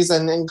boundaries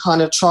and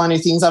kind of try new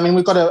things. I mean,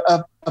 we've got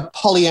a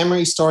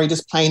polyamory story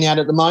just playing out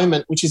at the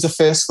moment, which is a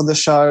first for the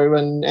show,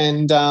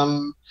 and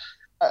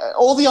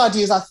all the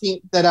ideas I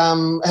think that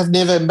have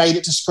never made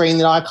it to screen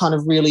that I kind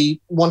of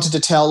really wanted to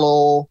tell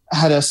or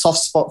had a soft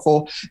spot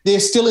for, they're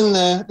still in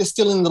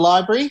the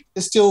library.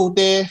 They're still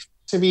there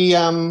to be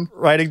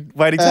waiting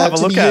to have a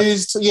look at.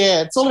 Used.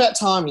 Yeah, it's all about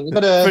timing. You've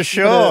got to for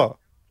sure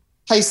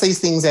pace these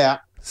things out.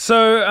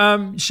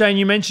 So, Shane,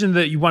 you mentioned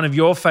that one of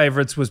your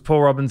favourites was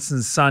Paul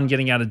Robinson's son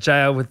getting out of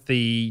jail with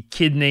the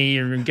kidney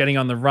and getting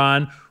on the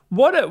run.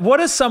 What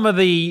are some of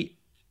the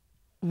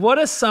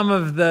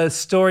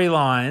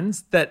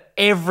storylines that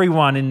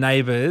everyone in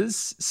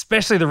Neighbours,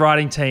 especially the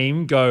writing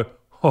team, go,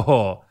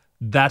 oh,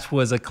 that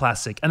was a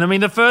classic? And I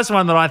mean, the first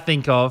one that I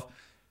think of,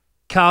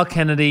 Carl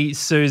Kennedy,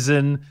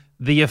 Susan,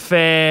 the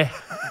affair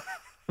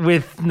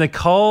with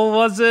Nicole,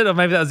 was it? Or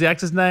maybe that was the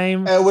actor's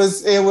name? It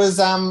was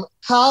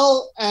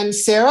Carl and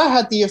Sarah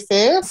had the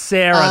affair.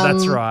 Sarah,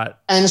 that's right.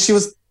 And she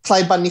was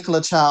played by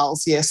Nicola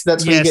Charles. Yes,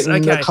 that's where you get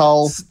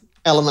Nicole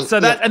element. So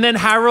and then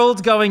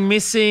Harold going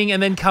missing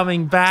and then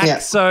coming back. Yeah.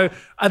 So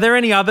are there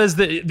any others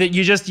that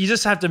you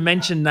just have to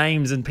mention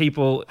names and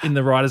people in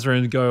the writers'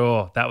 room go,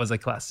 oh, that was a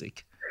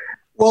classic?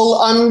 Well,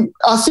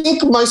 I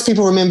think most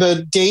people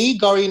remember Dee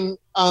going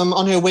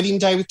on her wedding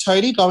day with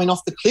Toadie, going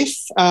off the cliff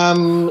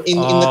in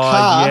the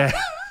car. Yeah.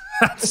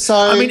 So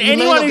I mean,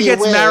 anyone who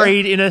gets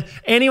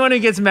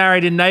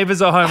married in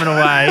Neighbours or Home and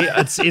Away,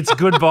 it's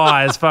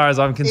goodbye as far as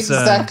I'm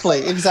concerned.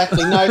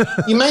 Exactly. No,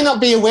 you may not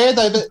be aware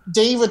though, but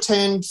Dee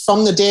returned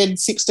from the dead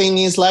 16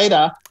 years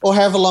later, or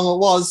however long it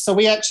was. So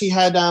we actually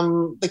had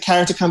the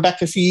character come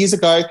back a few years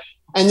ago.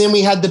 And then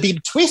we had the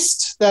big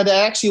twist that it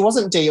actually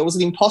wasn't Dee, it was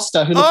an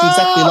imposter who looked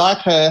exactly like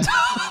her.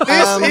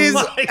 This is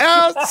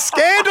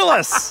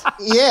scandalous.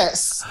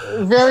 Yes,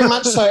 very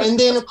much so. And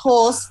then, of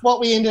course, what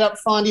we ended up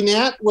finding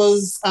out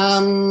was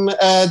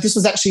this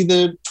was actually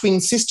the twin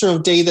sister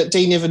of Dee that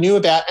Dee never knew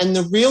about, and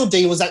the real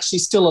Dee was actually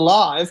still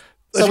alive.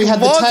 So we had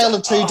the tale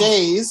of two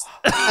Ds,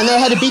 and they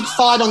had a big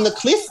fight on the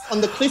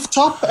cliff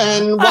top,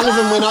 and one of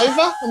them went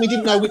over, and we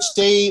didn't know which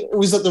D,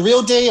 was it the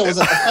real D or was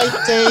it the fake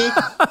D?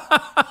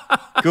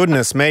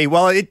 Goodness me.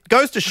 Well, it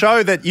goes to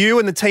show that you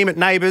and the team at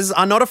Neighbours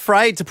are not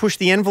afraid to push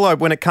the envelope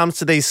when it comes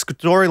to these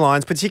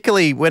storylines,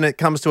 particularly when it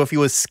comes to a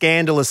few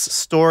scandalous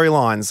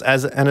storylines.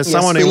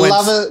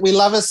 We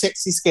love a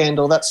sexy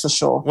scandal, that's for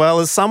sure. Well,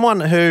 as someone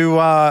who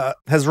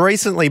has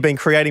recently been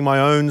creating my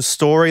own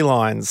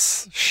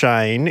storylines,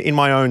 Shane, in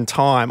my own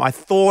time, I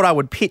thought I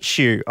would pitch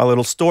you a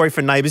little story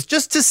for Neighbours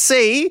just to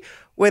see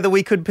whether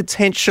we could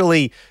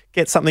potentially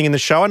get something in the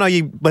show. I know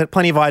you let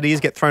plenty of ideas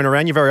get thrown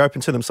around. You're very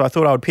open to them, so I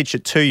thought I would pitch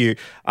it to you.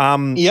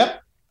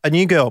 Yep. A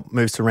new girl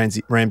moves to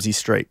Ramsay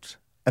Street.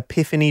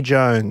 Epiphany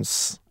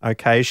Jones,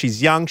 okay? She's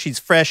young, she's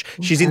fresh,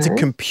 she's into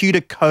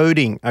computer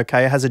coding,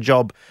 okay? Has a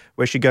job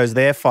where she goes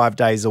there 5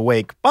 days a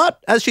week.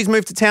 But as she's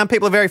moved to town,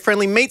 people are very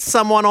friendly. Meets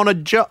someone on a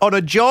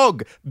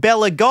jog,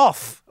 Bella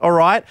Goth, all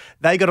right?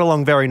 They got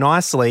along very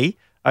nicely,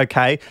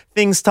 okay?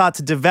 Things start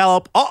to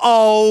develop.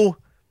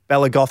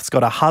 Bella Goth's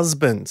got a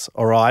husband,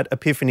 all right?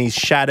 Epiphany's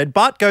shattered,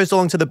 but goes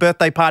along to the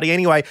birthday party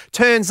anyway.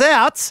 Turns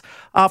out,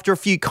 after a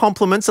few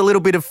compliments, a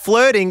little bit of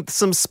flirting,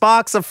 some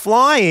sparks are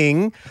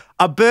flying.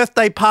 A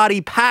birthday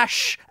party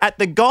pash at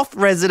the Goth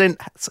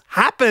residence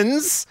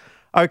happens.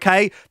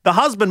 Okay, the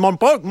husband,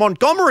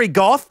 Montgomery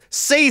Goth,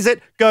 sees it,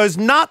 goes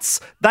nuts.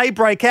 They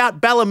break out.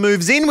 Bella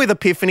moves in with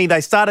Epiphany. They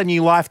start a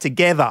new life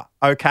together,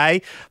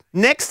 okay?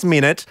 Next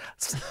minute,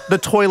 the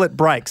toilet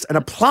breaks and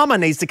a plumber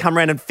needs to come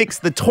around and fix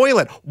the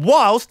toilet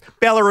whilst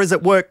Bella is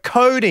at work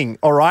coding,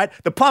 all right?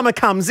 The plumber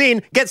comes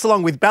in, gets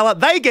along with Bella.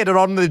 They get it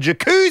on the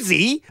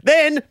jacuzzi.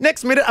 Then,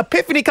 next minute,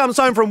 Epiphany comes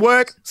home from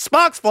work.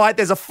 Sparks fly.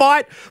 There's a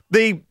fight.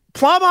 The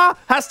plumber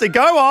has to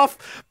go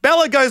off.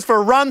 Bella goes for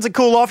a run to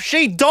cool off.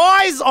 She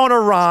dies on a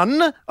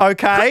run,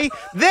 okay?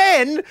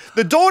 Then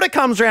the daughter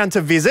comes round to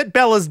visit,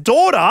 Bella's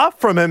daughter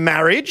from her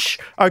marriage,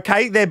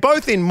 okay? They're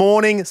both in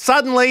mourning.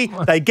 Suddenly,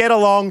 they get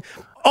along.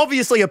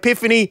 Obviously,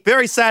 Epiphany,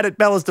 very sad at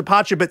Bella's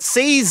departure, but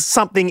sees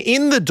something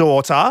in the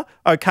daughter,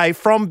 okay,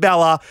 from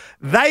Bella.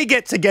 They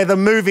get together,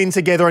 move in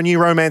together, a new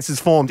romance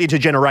is formed,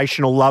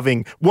 intergenerational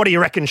loving. What do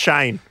you reckon,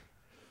 Shane?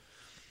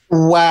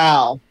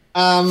 Wow.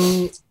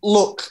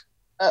 Look,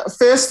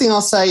 first thing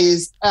I'll say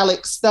is,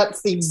 Alex,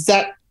 that's the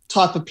exact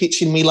type of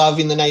pitching we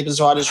love in the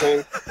Neighbours writers'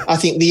 room. I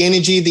think the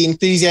energy, the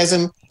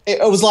enthusiasm, it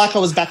was like I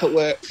was back at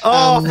work.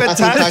 Oh,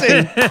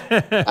 fantastic.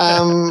 I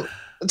can,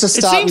 to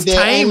start it seems with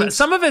tame.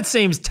 Some of it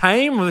seems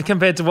tame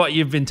compared to what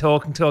you've been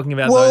talking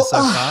about those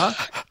so far.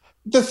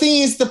 The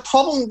thing is,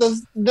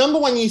 the number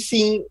one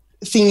thing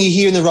you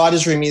hear in the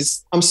writers' room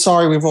is, I'm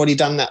sorry, we've already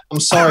done that. I'm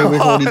sorry,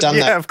 we've already done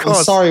that. Of course.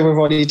 I'm sorry, we've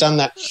already done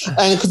that.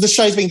 And because the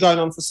show's been going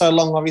on for so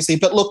long, obviously.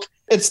 But look,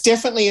 it's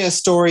definitely a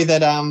story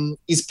that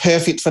is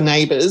perfect for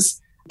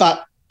Neighbours.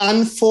 But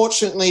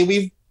unfortunately,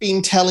 we've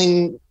been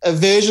telling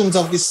versions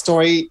of this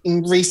story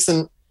in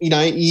recent,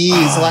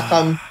 years.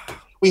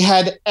 We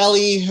had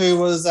Ellie, who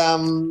was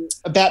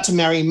about to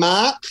marry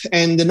Mark,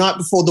 and the night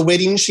before the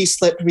wedding, she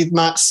slept with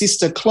Mark's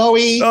sister,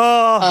 Chloe.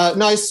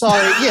 Yes,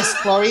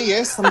 Chloe,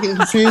 yes, I'm getting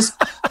confused.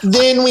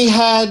 Then we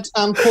had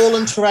Paul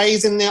and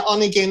Therese in their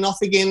on-again,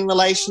 off-again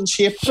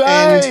relationship.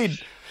 Shade.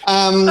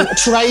 And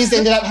Therese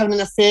ended up having an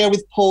affair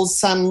with Paul's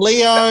son,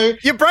 Leo.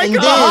 You're breaking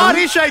my heart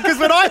here, Shane, because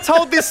when I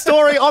told this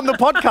story on the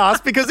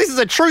podcast, because this is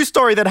a true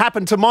story that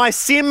happened to my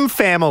Sim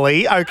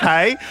family,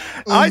 okay?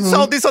 I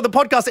told this on the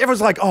podcast.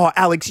 Everyone's like, oh,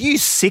 Alex, you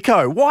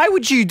sicko. Why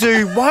would you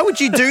do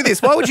this?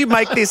 Why would you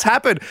make this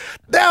happen?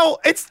 Now,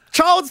 it's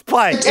child's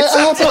play. It's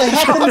child's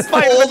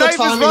play for the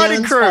Neighbours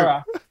writing crew.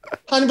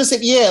 100%,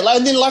 yeah.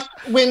 And then, like,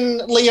 when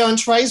Leo and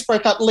Therese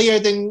broke up, Leo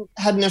then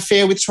had an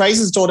affair with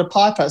Therese's daughter,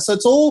 Piper. So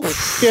it's all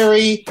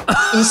very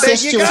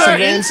incestuous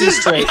and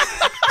ancestry.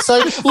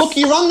 So, look,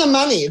 you're on the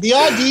money. The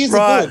ideas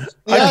are good.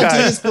 The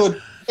idea is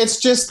good. It's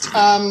just,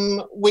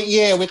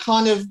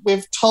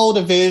 we've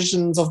told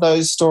versions of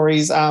those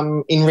stories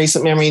in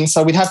recent memory, and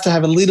so we'd have to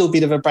have a little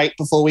bit of a break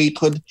before we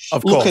could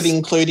look at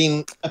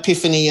including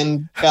Epiphany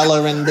and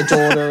Bella and the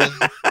daughter and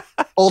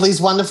all these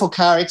wonderful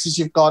characters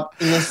you've got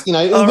in this,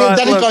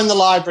 that'll go in the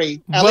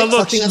library. Alex,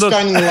 I think that's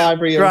going in the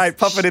library. Great,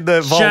 pop it in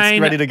the vault,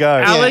 Shane, ready to go.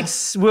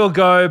 Alex will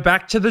go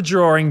back to the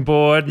drawing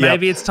board.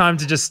 Maybe it's time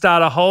to just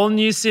start a whole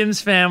new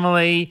Sims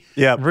family.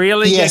 Yeah,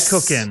 really get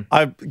cooking.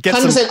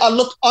 100%.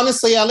 Look,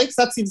 honestly, Alex,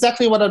 that's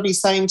exactly what I'd be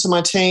saying to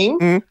my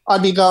team.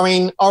 I'd be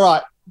going, all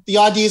right, the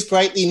idea is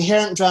great, the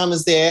inherent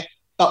drama's there,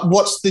 but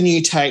what's the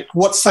new take?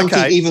 What's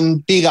something even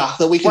bigger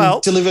that we can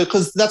deliver?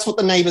 Because that's what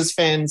the Neighbours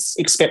fans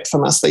expect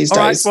from us these days.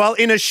 All right,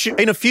 well,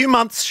 in a few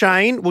months,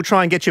 Shane, we'll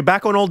try and get you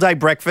back on All Day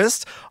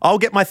Breakfast. I'll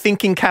get my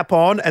thinking cap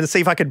on and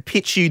see if I can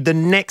pitch you the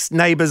next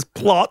Neighbours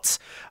plot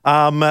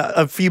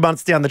a few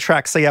months down the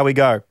track, see how we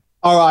go.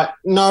 All right,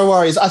 no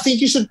worries. I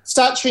think you should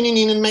start tuning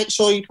in and make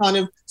sure you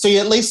so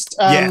you're at least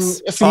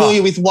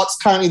familiar with what's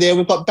currently there.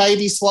 We've got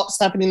baby swaps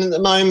happening at the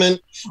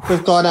moment.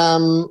 We've got,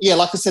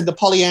 like I said, the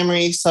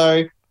polyamory.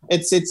 So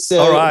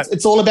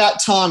it's all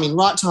about timing,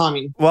 right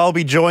timing. Well, I'll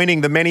be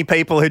joining the many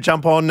people who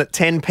jump on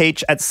 10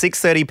 Peach at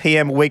 6:30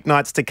 p.m.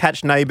 weeknights to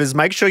catch Neighbours.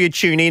 Make sure you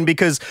tune in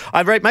because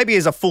I rate maybe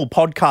as a full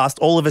podcast,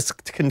 all of us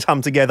can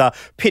come together,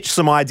 pitch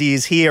some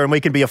ideas here, and we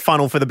can be a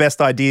funnel for the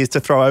best ideas to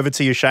throw over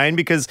to you, Shane,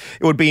 because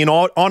it would be an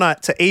honour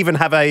to even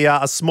have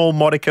a small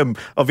modicum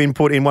of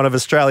input in one of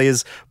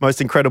Australia's most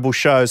incredible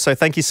shows. So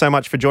thank you so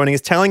much for joining us,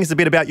 telling us a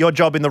bit about your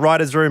job in the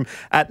writers' room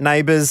at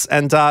Neighbours,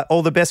 and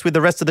all the best with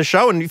the rest of the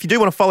show. And if you do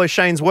want to follow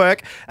Shane's work,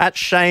 at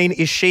Shane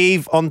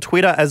Isheev on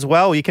Twitter as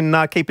well. You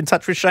can keep in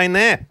touch with Shane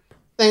there.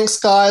 Thanks,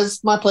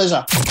 guys. My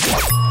pleasure.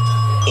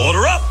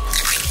 Order up.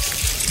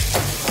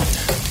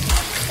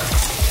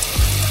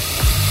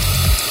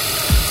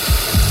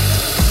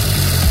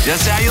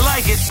 Just how you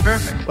like it.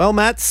 Perfect. Well,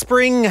 Matt,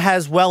 spring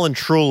has well and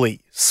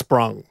truly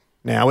sprung.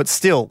 Now, it's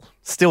still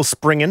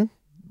springing.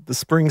 The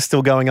spring's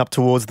still going up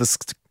towards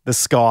the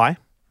sky.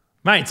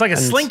 Mate, it's like a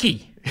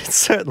slinky. It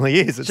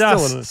certainly is. It's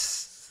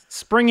just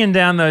springing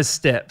down those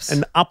steps.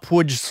 An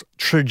upwards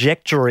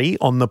trajectory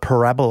on the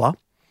parabola.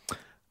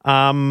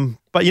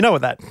 But you know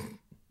what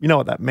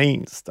that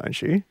means,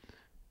 don't you?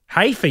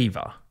 Hay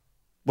fever.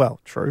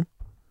 Well, true.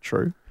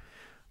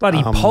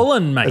 Bloody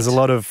pollen, mate. There's a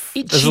lot of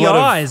itchy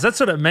eyes. That's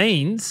what it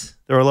means.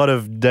 There are a lot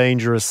of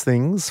dangerous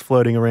things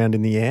floating around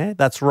in the air.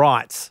 That's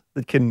right.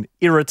 That can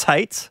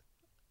irritate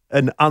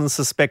an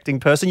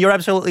unsuspecting person. You're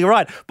absolutely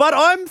right. But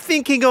I'm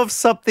thinking of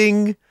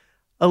something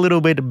a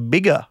little bit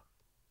bigger.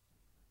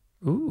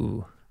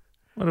 Ooh.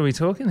 What are we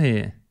talking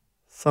here?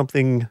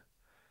 Something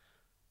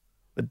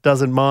that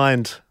doesn't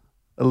mind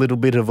a little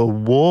bit of a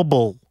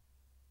warble.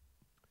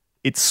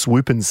 It's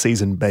swooping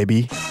season,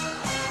 baby.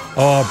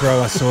 Oh,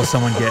 bro, I saw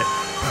someone get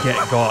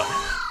got.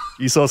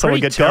 You saw someone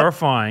Pretty get got?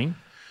 terrifying.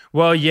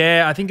 Well,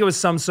 yeah, I think it was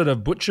some sort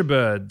of butcher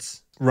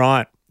birds.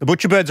 Right. The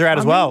butcher birds are out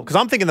as well, because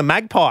I'm thinking the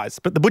magpies,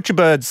 but the butcher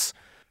birds,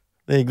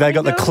 they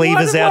got the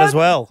cleavers out as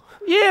well.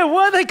 Yeah,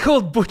 why are they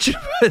called butcher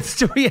birds?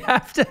 Do we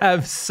have to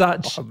have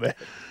such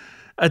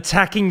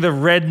attacking the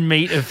red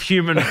meat of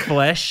human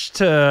flesh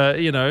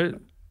to,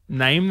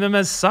 name them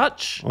as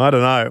such? I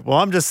don't know. Well,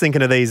 I'm just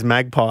thinking of these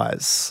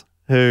magpies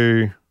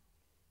who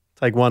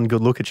take one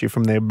good look at you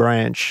from their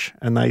branch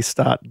and they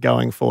start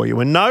going for you.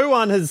 And no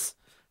one has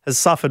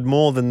suffered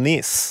more than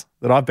this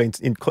that I've been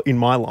in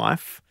my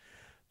life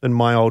than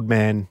my old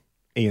man,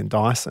 Ian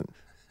Dyson,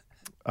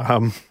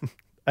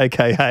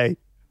 a.k.a.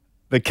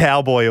 the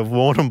Cowboy of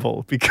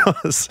Warrnambool,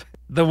 because...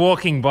 The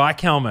walking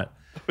bike helmet.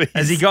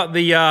 Has he got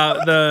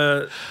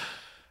the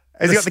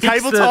Has he got the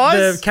cable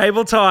ties? The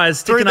cable ties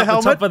sticking up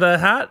the top of the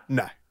hat?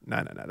 No.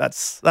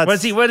 That's What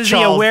is he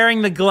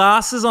wearing the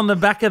glasses on the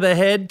back of the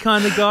head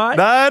kind of guy?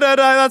 No.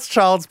 That's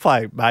child's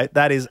play, mate.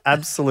 That is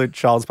absolute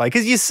child's play.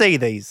 Because you see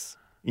these,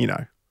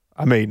 no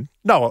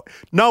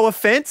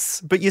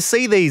offense, but you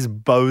see these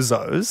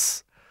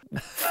bozos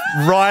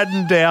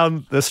riding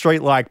down the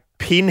street like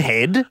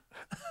Pinhead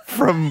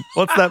from,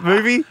 what's that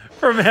movie?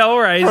 From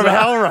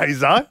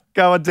Hellraiser.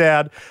 Going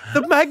down.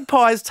 The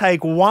magpies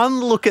take one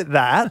look at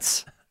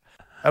that,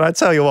 and I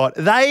tell you what,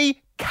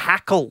 they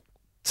cackle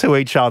to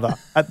each other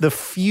at the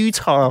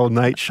futile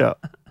nature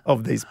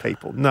of these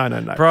people. No.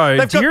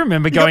 Bro, do you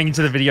remember going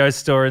into the video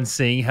store and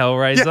seeing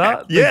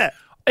Hellraiser? Yeah.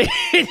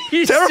 It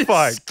used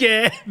Terrifying. to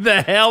scare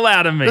the hell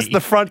out of me. Just the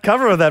front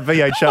cover of that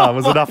VHR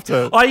was enough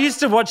to... I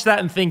used to watch that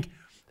and think,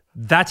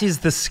 that is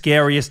the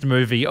scariest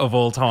movie of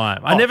all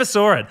time. I never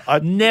saw it.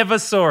 Never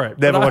saw it.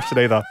 Never watched it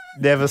either.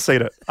 Never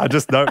seen it. I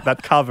just know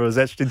that cover is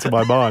etched into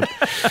my mind.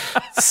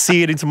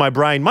 Seared into my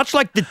brain. Much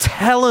like the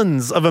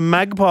talons of a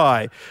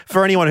magpie.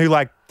 For anyone who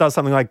does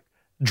something like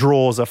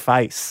draws a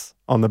face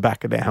on the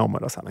back of their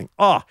helmet or something.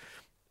 Oh,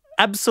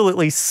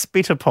 absolutely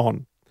spit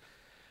upon.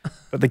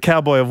 But the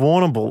Cowboy of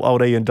Warrnambool,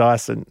 old Ian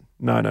Dyson,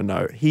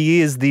 no.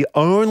 He is the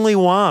only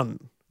one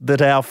that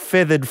our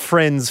feathered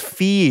friends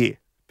fear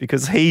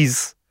because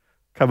he's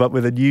come up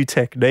with a new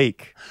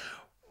technique.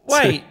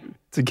 Wait.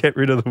 To get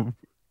rid of the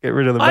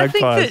magpies. I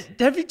think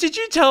that, did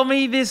you tell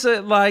me this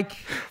I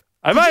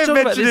may have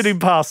mentioned it in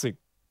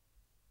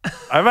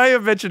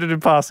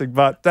passing.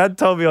 But Dad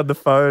told me on the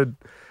phone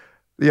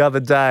the other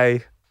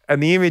day,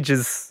 and the image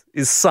is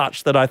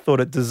such that I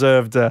thought it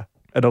deserved an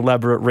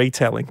elaborate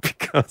retelling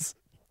because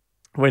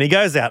when he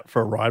goes out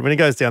for a ride, when he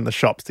goes down the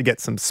shops to get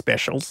some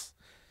specials,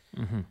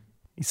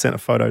 he sent a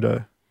photo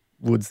to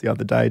Woods the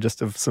other day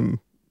just of some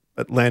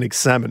Atlantic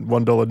salmon,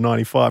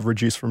 $1.95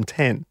 reduced from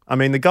 10. I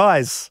mean, the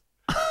guy's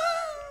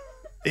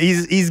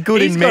he's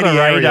good in many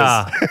areas.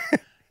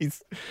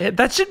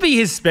 That should be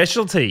his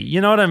specialty.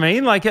 You know what I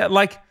mean?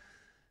 Like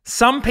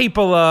some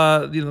people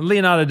are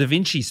Leonardo da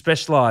Vinci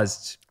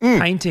specialized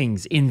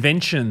paintings,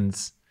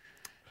 inventions.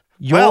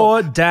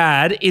 Your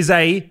dad is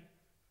a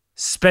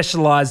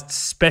specialized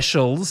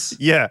specials.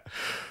 Yeah.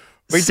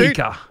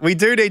 Seeker. We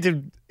do need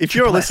to, if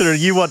you're a listener and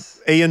you want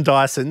Ian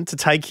Dyson to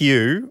take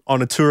you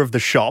on a tour of the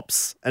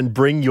shops and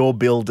bring your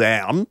bill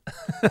down,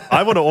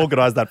 I want to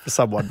organise that for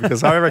someone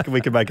because I reckon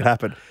we can make it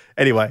happen.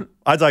 Anyway,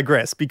 I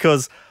digress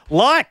because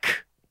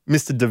like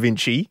Mr. Da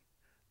Vinci,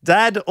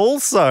 Dad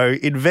also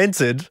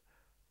invented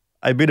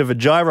a bit of a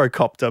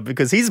gyrocopter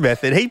because his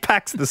method, he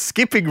packs the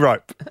skipping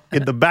rope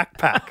in the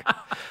backpack.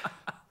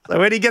 So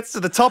when he gets to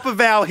the top of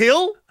our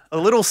hill, a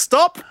little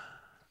stop,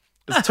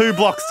 there's 2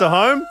 blocks to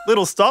home,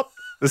 little stop,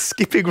 the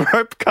skipping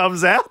rope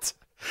comes out,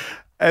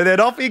 and then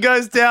off he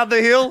goes down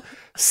the hill,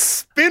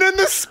 spinning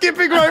the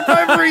skipping rope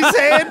over his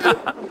head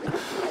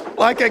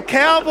like a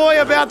cowboy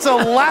about to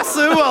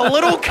lasso a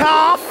little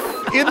calf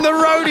in the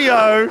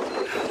rodeo.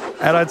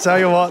 And I tell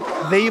you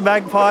what, the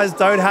magpies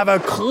don't have a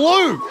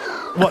clue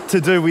what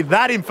to do with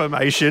that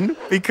information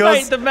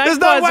because there's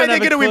no way they're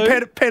going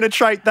to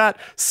penetrate that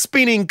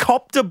spinning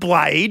copter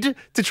blade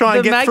to try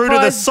and get through to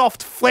the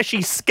soft,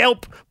 fleshy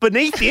scalp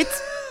beneath it.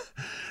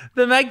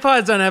 The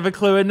magpies don't have a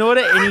clue, and nor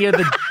do any of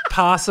the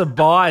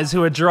passer-bys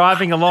who are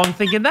driving along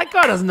thinking, that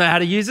guy doesn't know how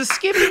to use a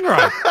skipping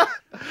rope.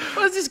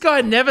 Has this guy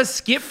never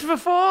skipped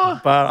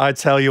before? But I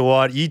tell you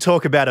what, you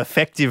talk about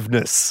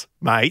effectiveness,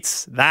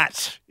 mates.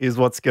 That is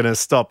what's going to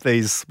stop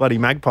these bloody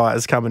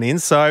magpies coming in.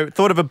 So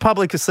thought of a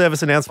public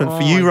service announcement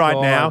for you right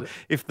now.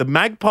 If the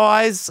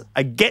magpies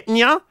are getting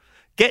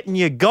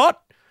you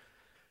got,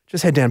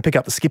 just head down and pick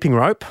up the skipping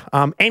rope.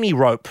 Any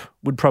rope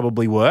would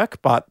probably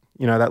work, but,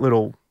 that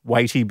little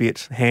weighty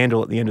bit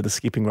handle at the end of the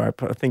skipping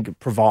rope, I think it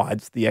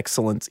provides the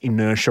excellent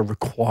inertia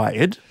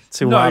required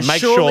to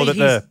make sure that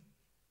the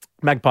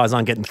magpies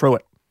aren't getting through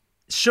it.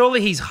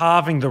 Surely he's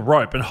halving the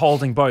rope and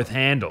holding both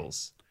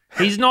handles.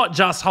 He's not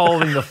just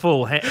holding the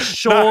full hand.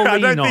 Surely I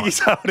don't not. think he's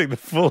holding the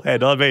full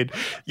handle. I mean,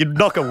 you'd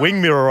knock a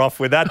wing mirror off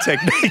with that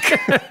technique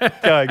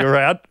going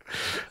around.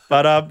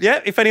 But,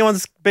 if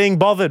anyone's being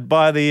bothered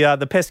by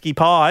the pesky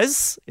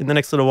pies in the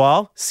next little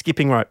while,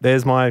 skipping rope.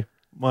 There's my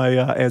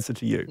answer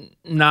to you.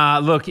 Nah,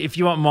 look, if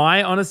you want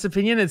my honest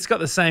opinion, it's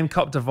got the same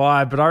copter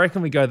vibe, but I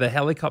reckon we go the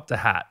helicopter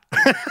hat.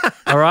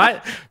 All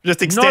right?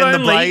 Just extend the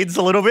blades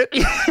a little bit?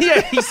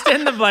 Yeah,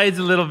 extend the blades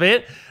a little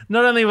bit.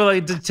 Not only will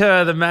it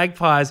deter the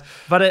magpies,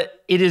 but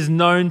it is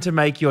known to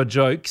make your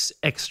jokes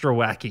extra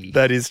wacky.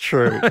 That is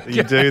true. Okay.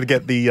 You do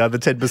get the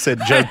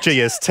 10% joke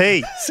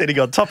GST sitting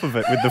on top of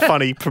it with the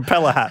funny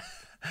propeller hat.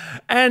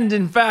 And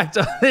in fact,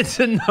 it's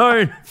a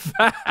known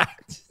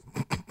fact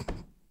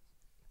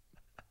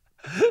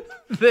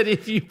that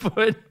if you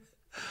put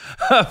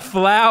a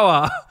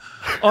flower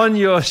on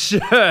your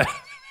shirt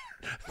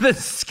that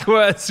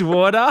squirts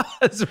water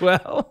as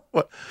well,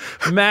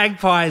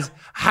 magpies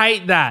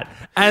hate that.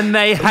 And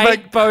they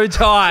hate bow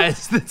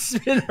ties that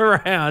spin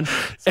around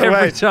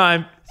every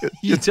time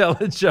you tell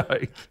a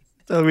joke.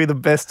 That'll be the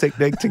best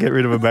technique to get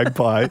rid of a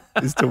magpie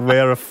is to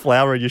wear a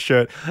flower in your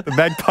shirt. The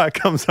magpie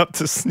comes up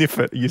to sniff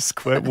it and you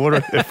squirt water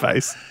in their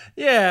face.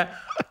 Yeah.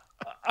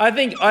 I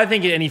think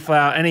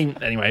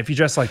anyway, if you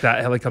dress like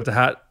that, helicopter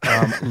hat,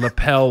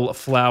 lapel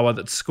flower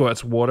that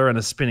squirts water and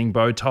a spinning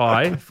bow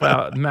tie,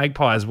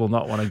 magpies will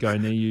not want to go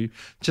near you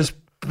just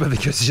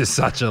because you're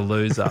such a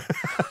loser.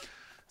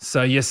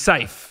 So you're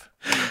safe.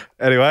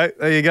 Anyway,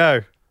 there you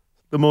go.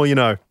 The more you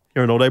know.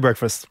 You're an all-day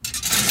breakfast.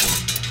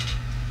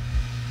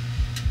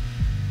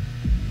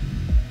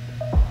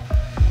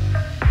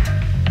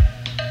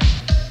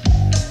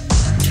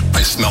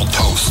 I smell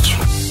toast.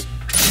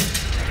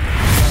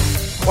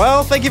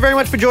 Well, thank you very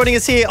much for joining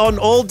us here on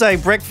All Day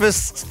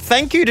Breakfast.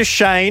 Thank you to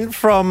Shane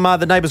from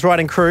the Neighbours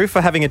writing crew for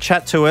having a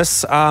chat to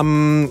us,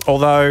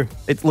 although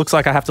it looks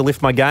like I have to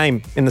lift my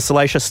game in the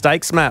Salacious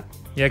Stakes, Matt.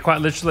 Yeah,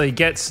 quite literally.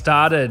 Get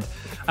started.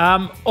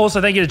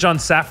 Also, thank you to John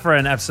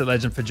Safran, absolute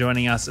legend, for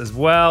joining us as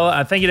well.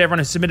 Thank you to everyone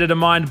who submitted a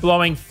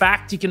mind-blowing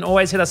fact. You can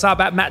always hit us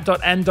up at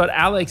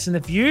matt.and.alex. And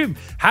if you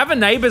have a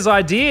Neighbours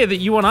idea that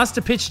you want us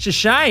to pitch to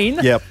Shane...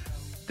 Yep.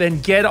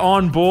 Then get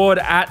on board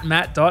at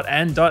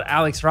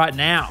matt.and.alex right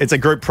now. It's a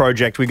group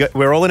project.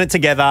 We're all in it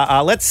together.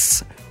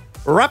 Let's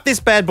wrap this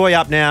bad boy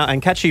up now and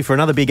catch you for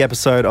another big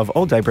episode of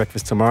All Day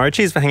Breakfast tomorrow.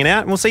 Cheers for hanging out,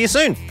 and we'll see you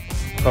soon.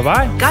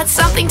 Bye-bye. Got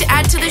something to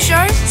add to the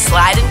show?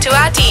 Slide into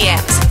our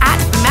DMs at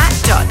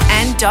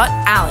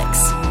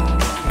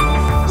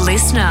matt.and.alex.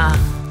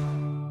 Listener.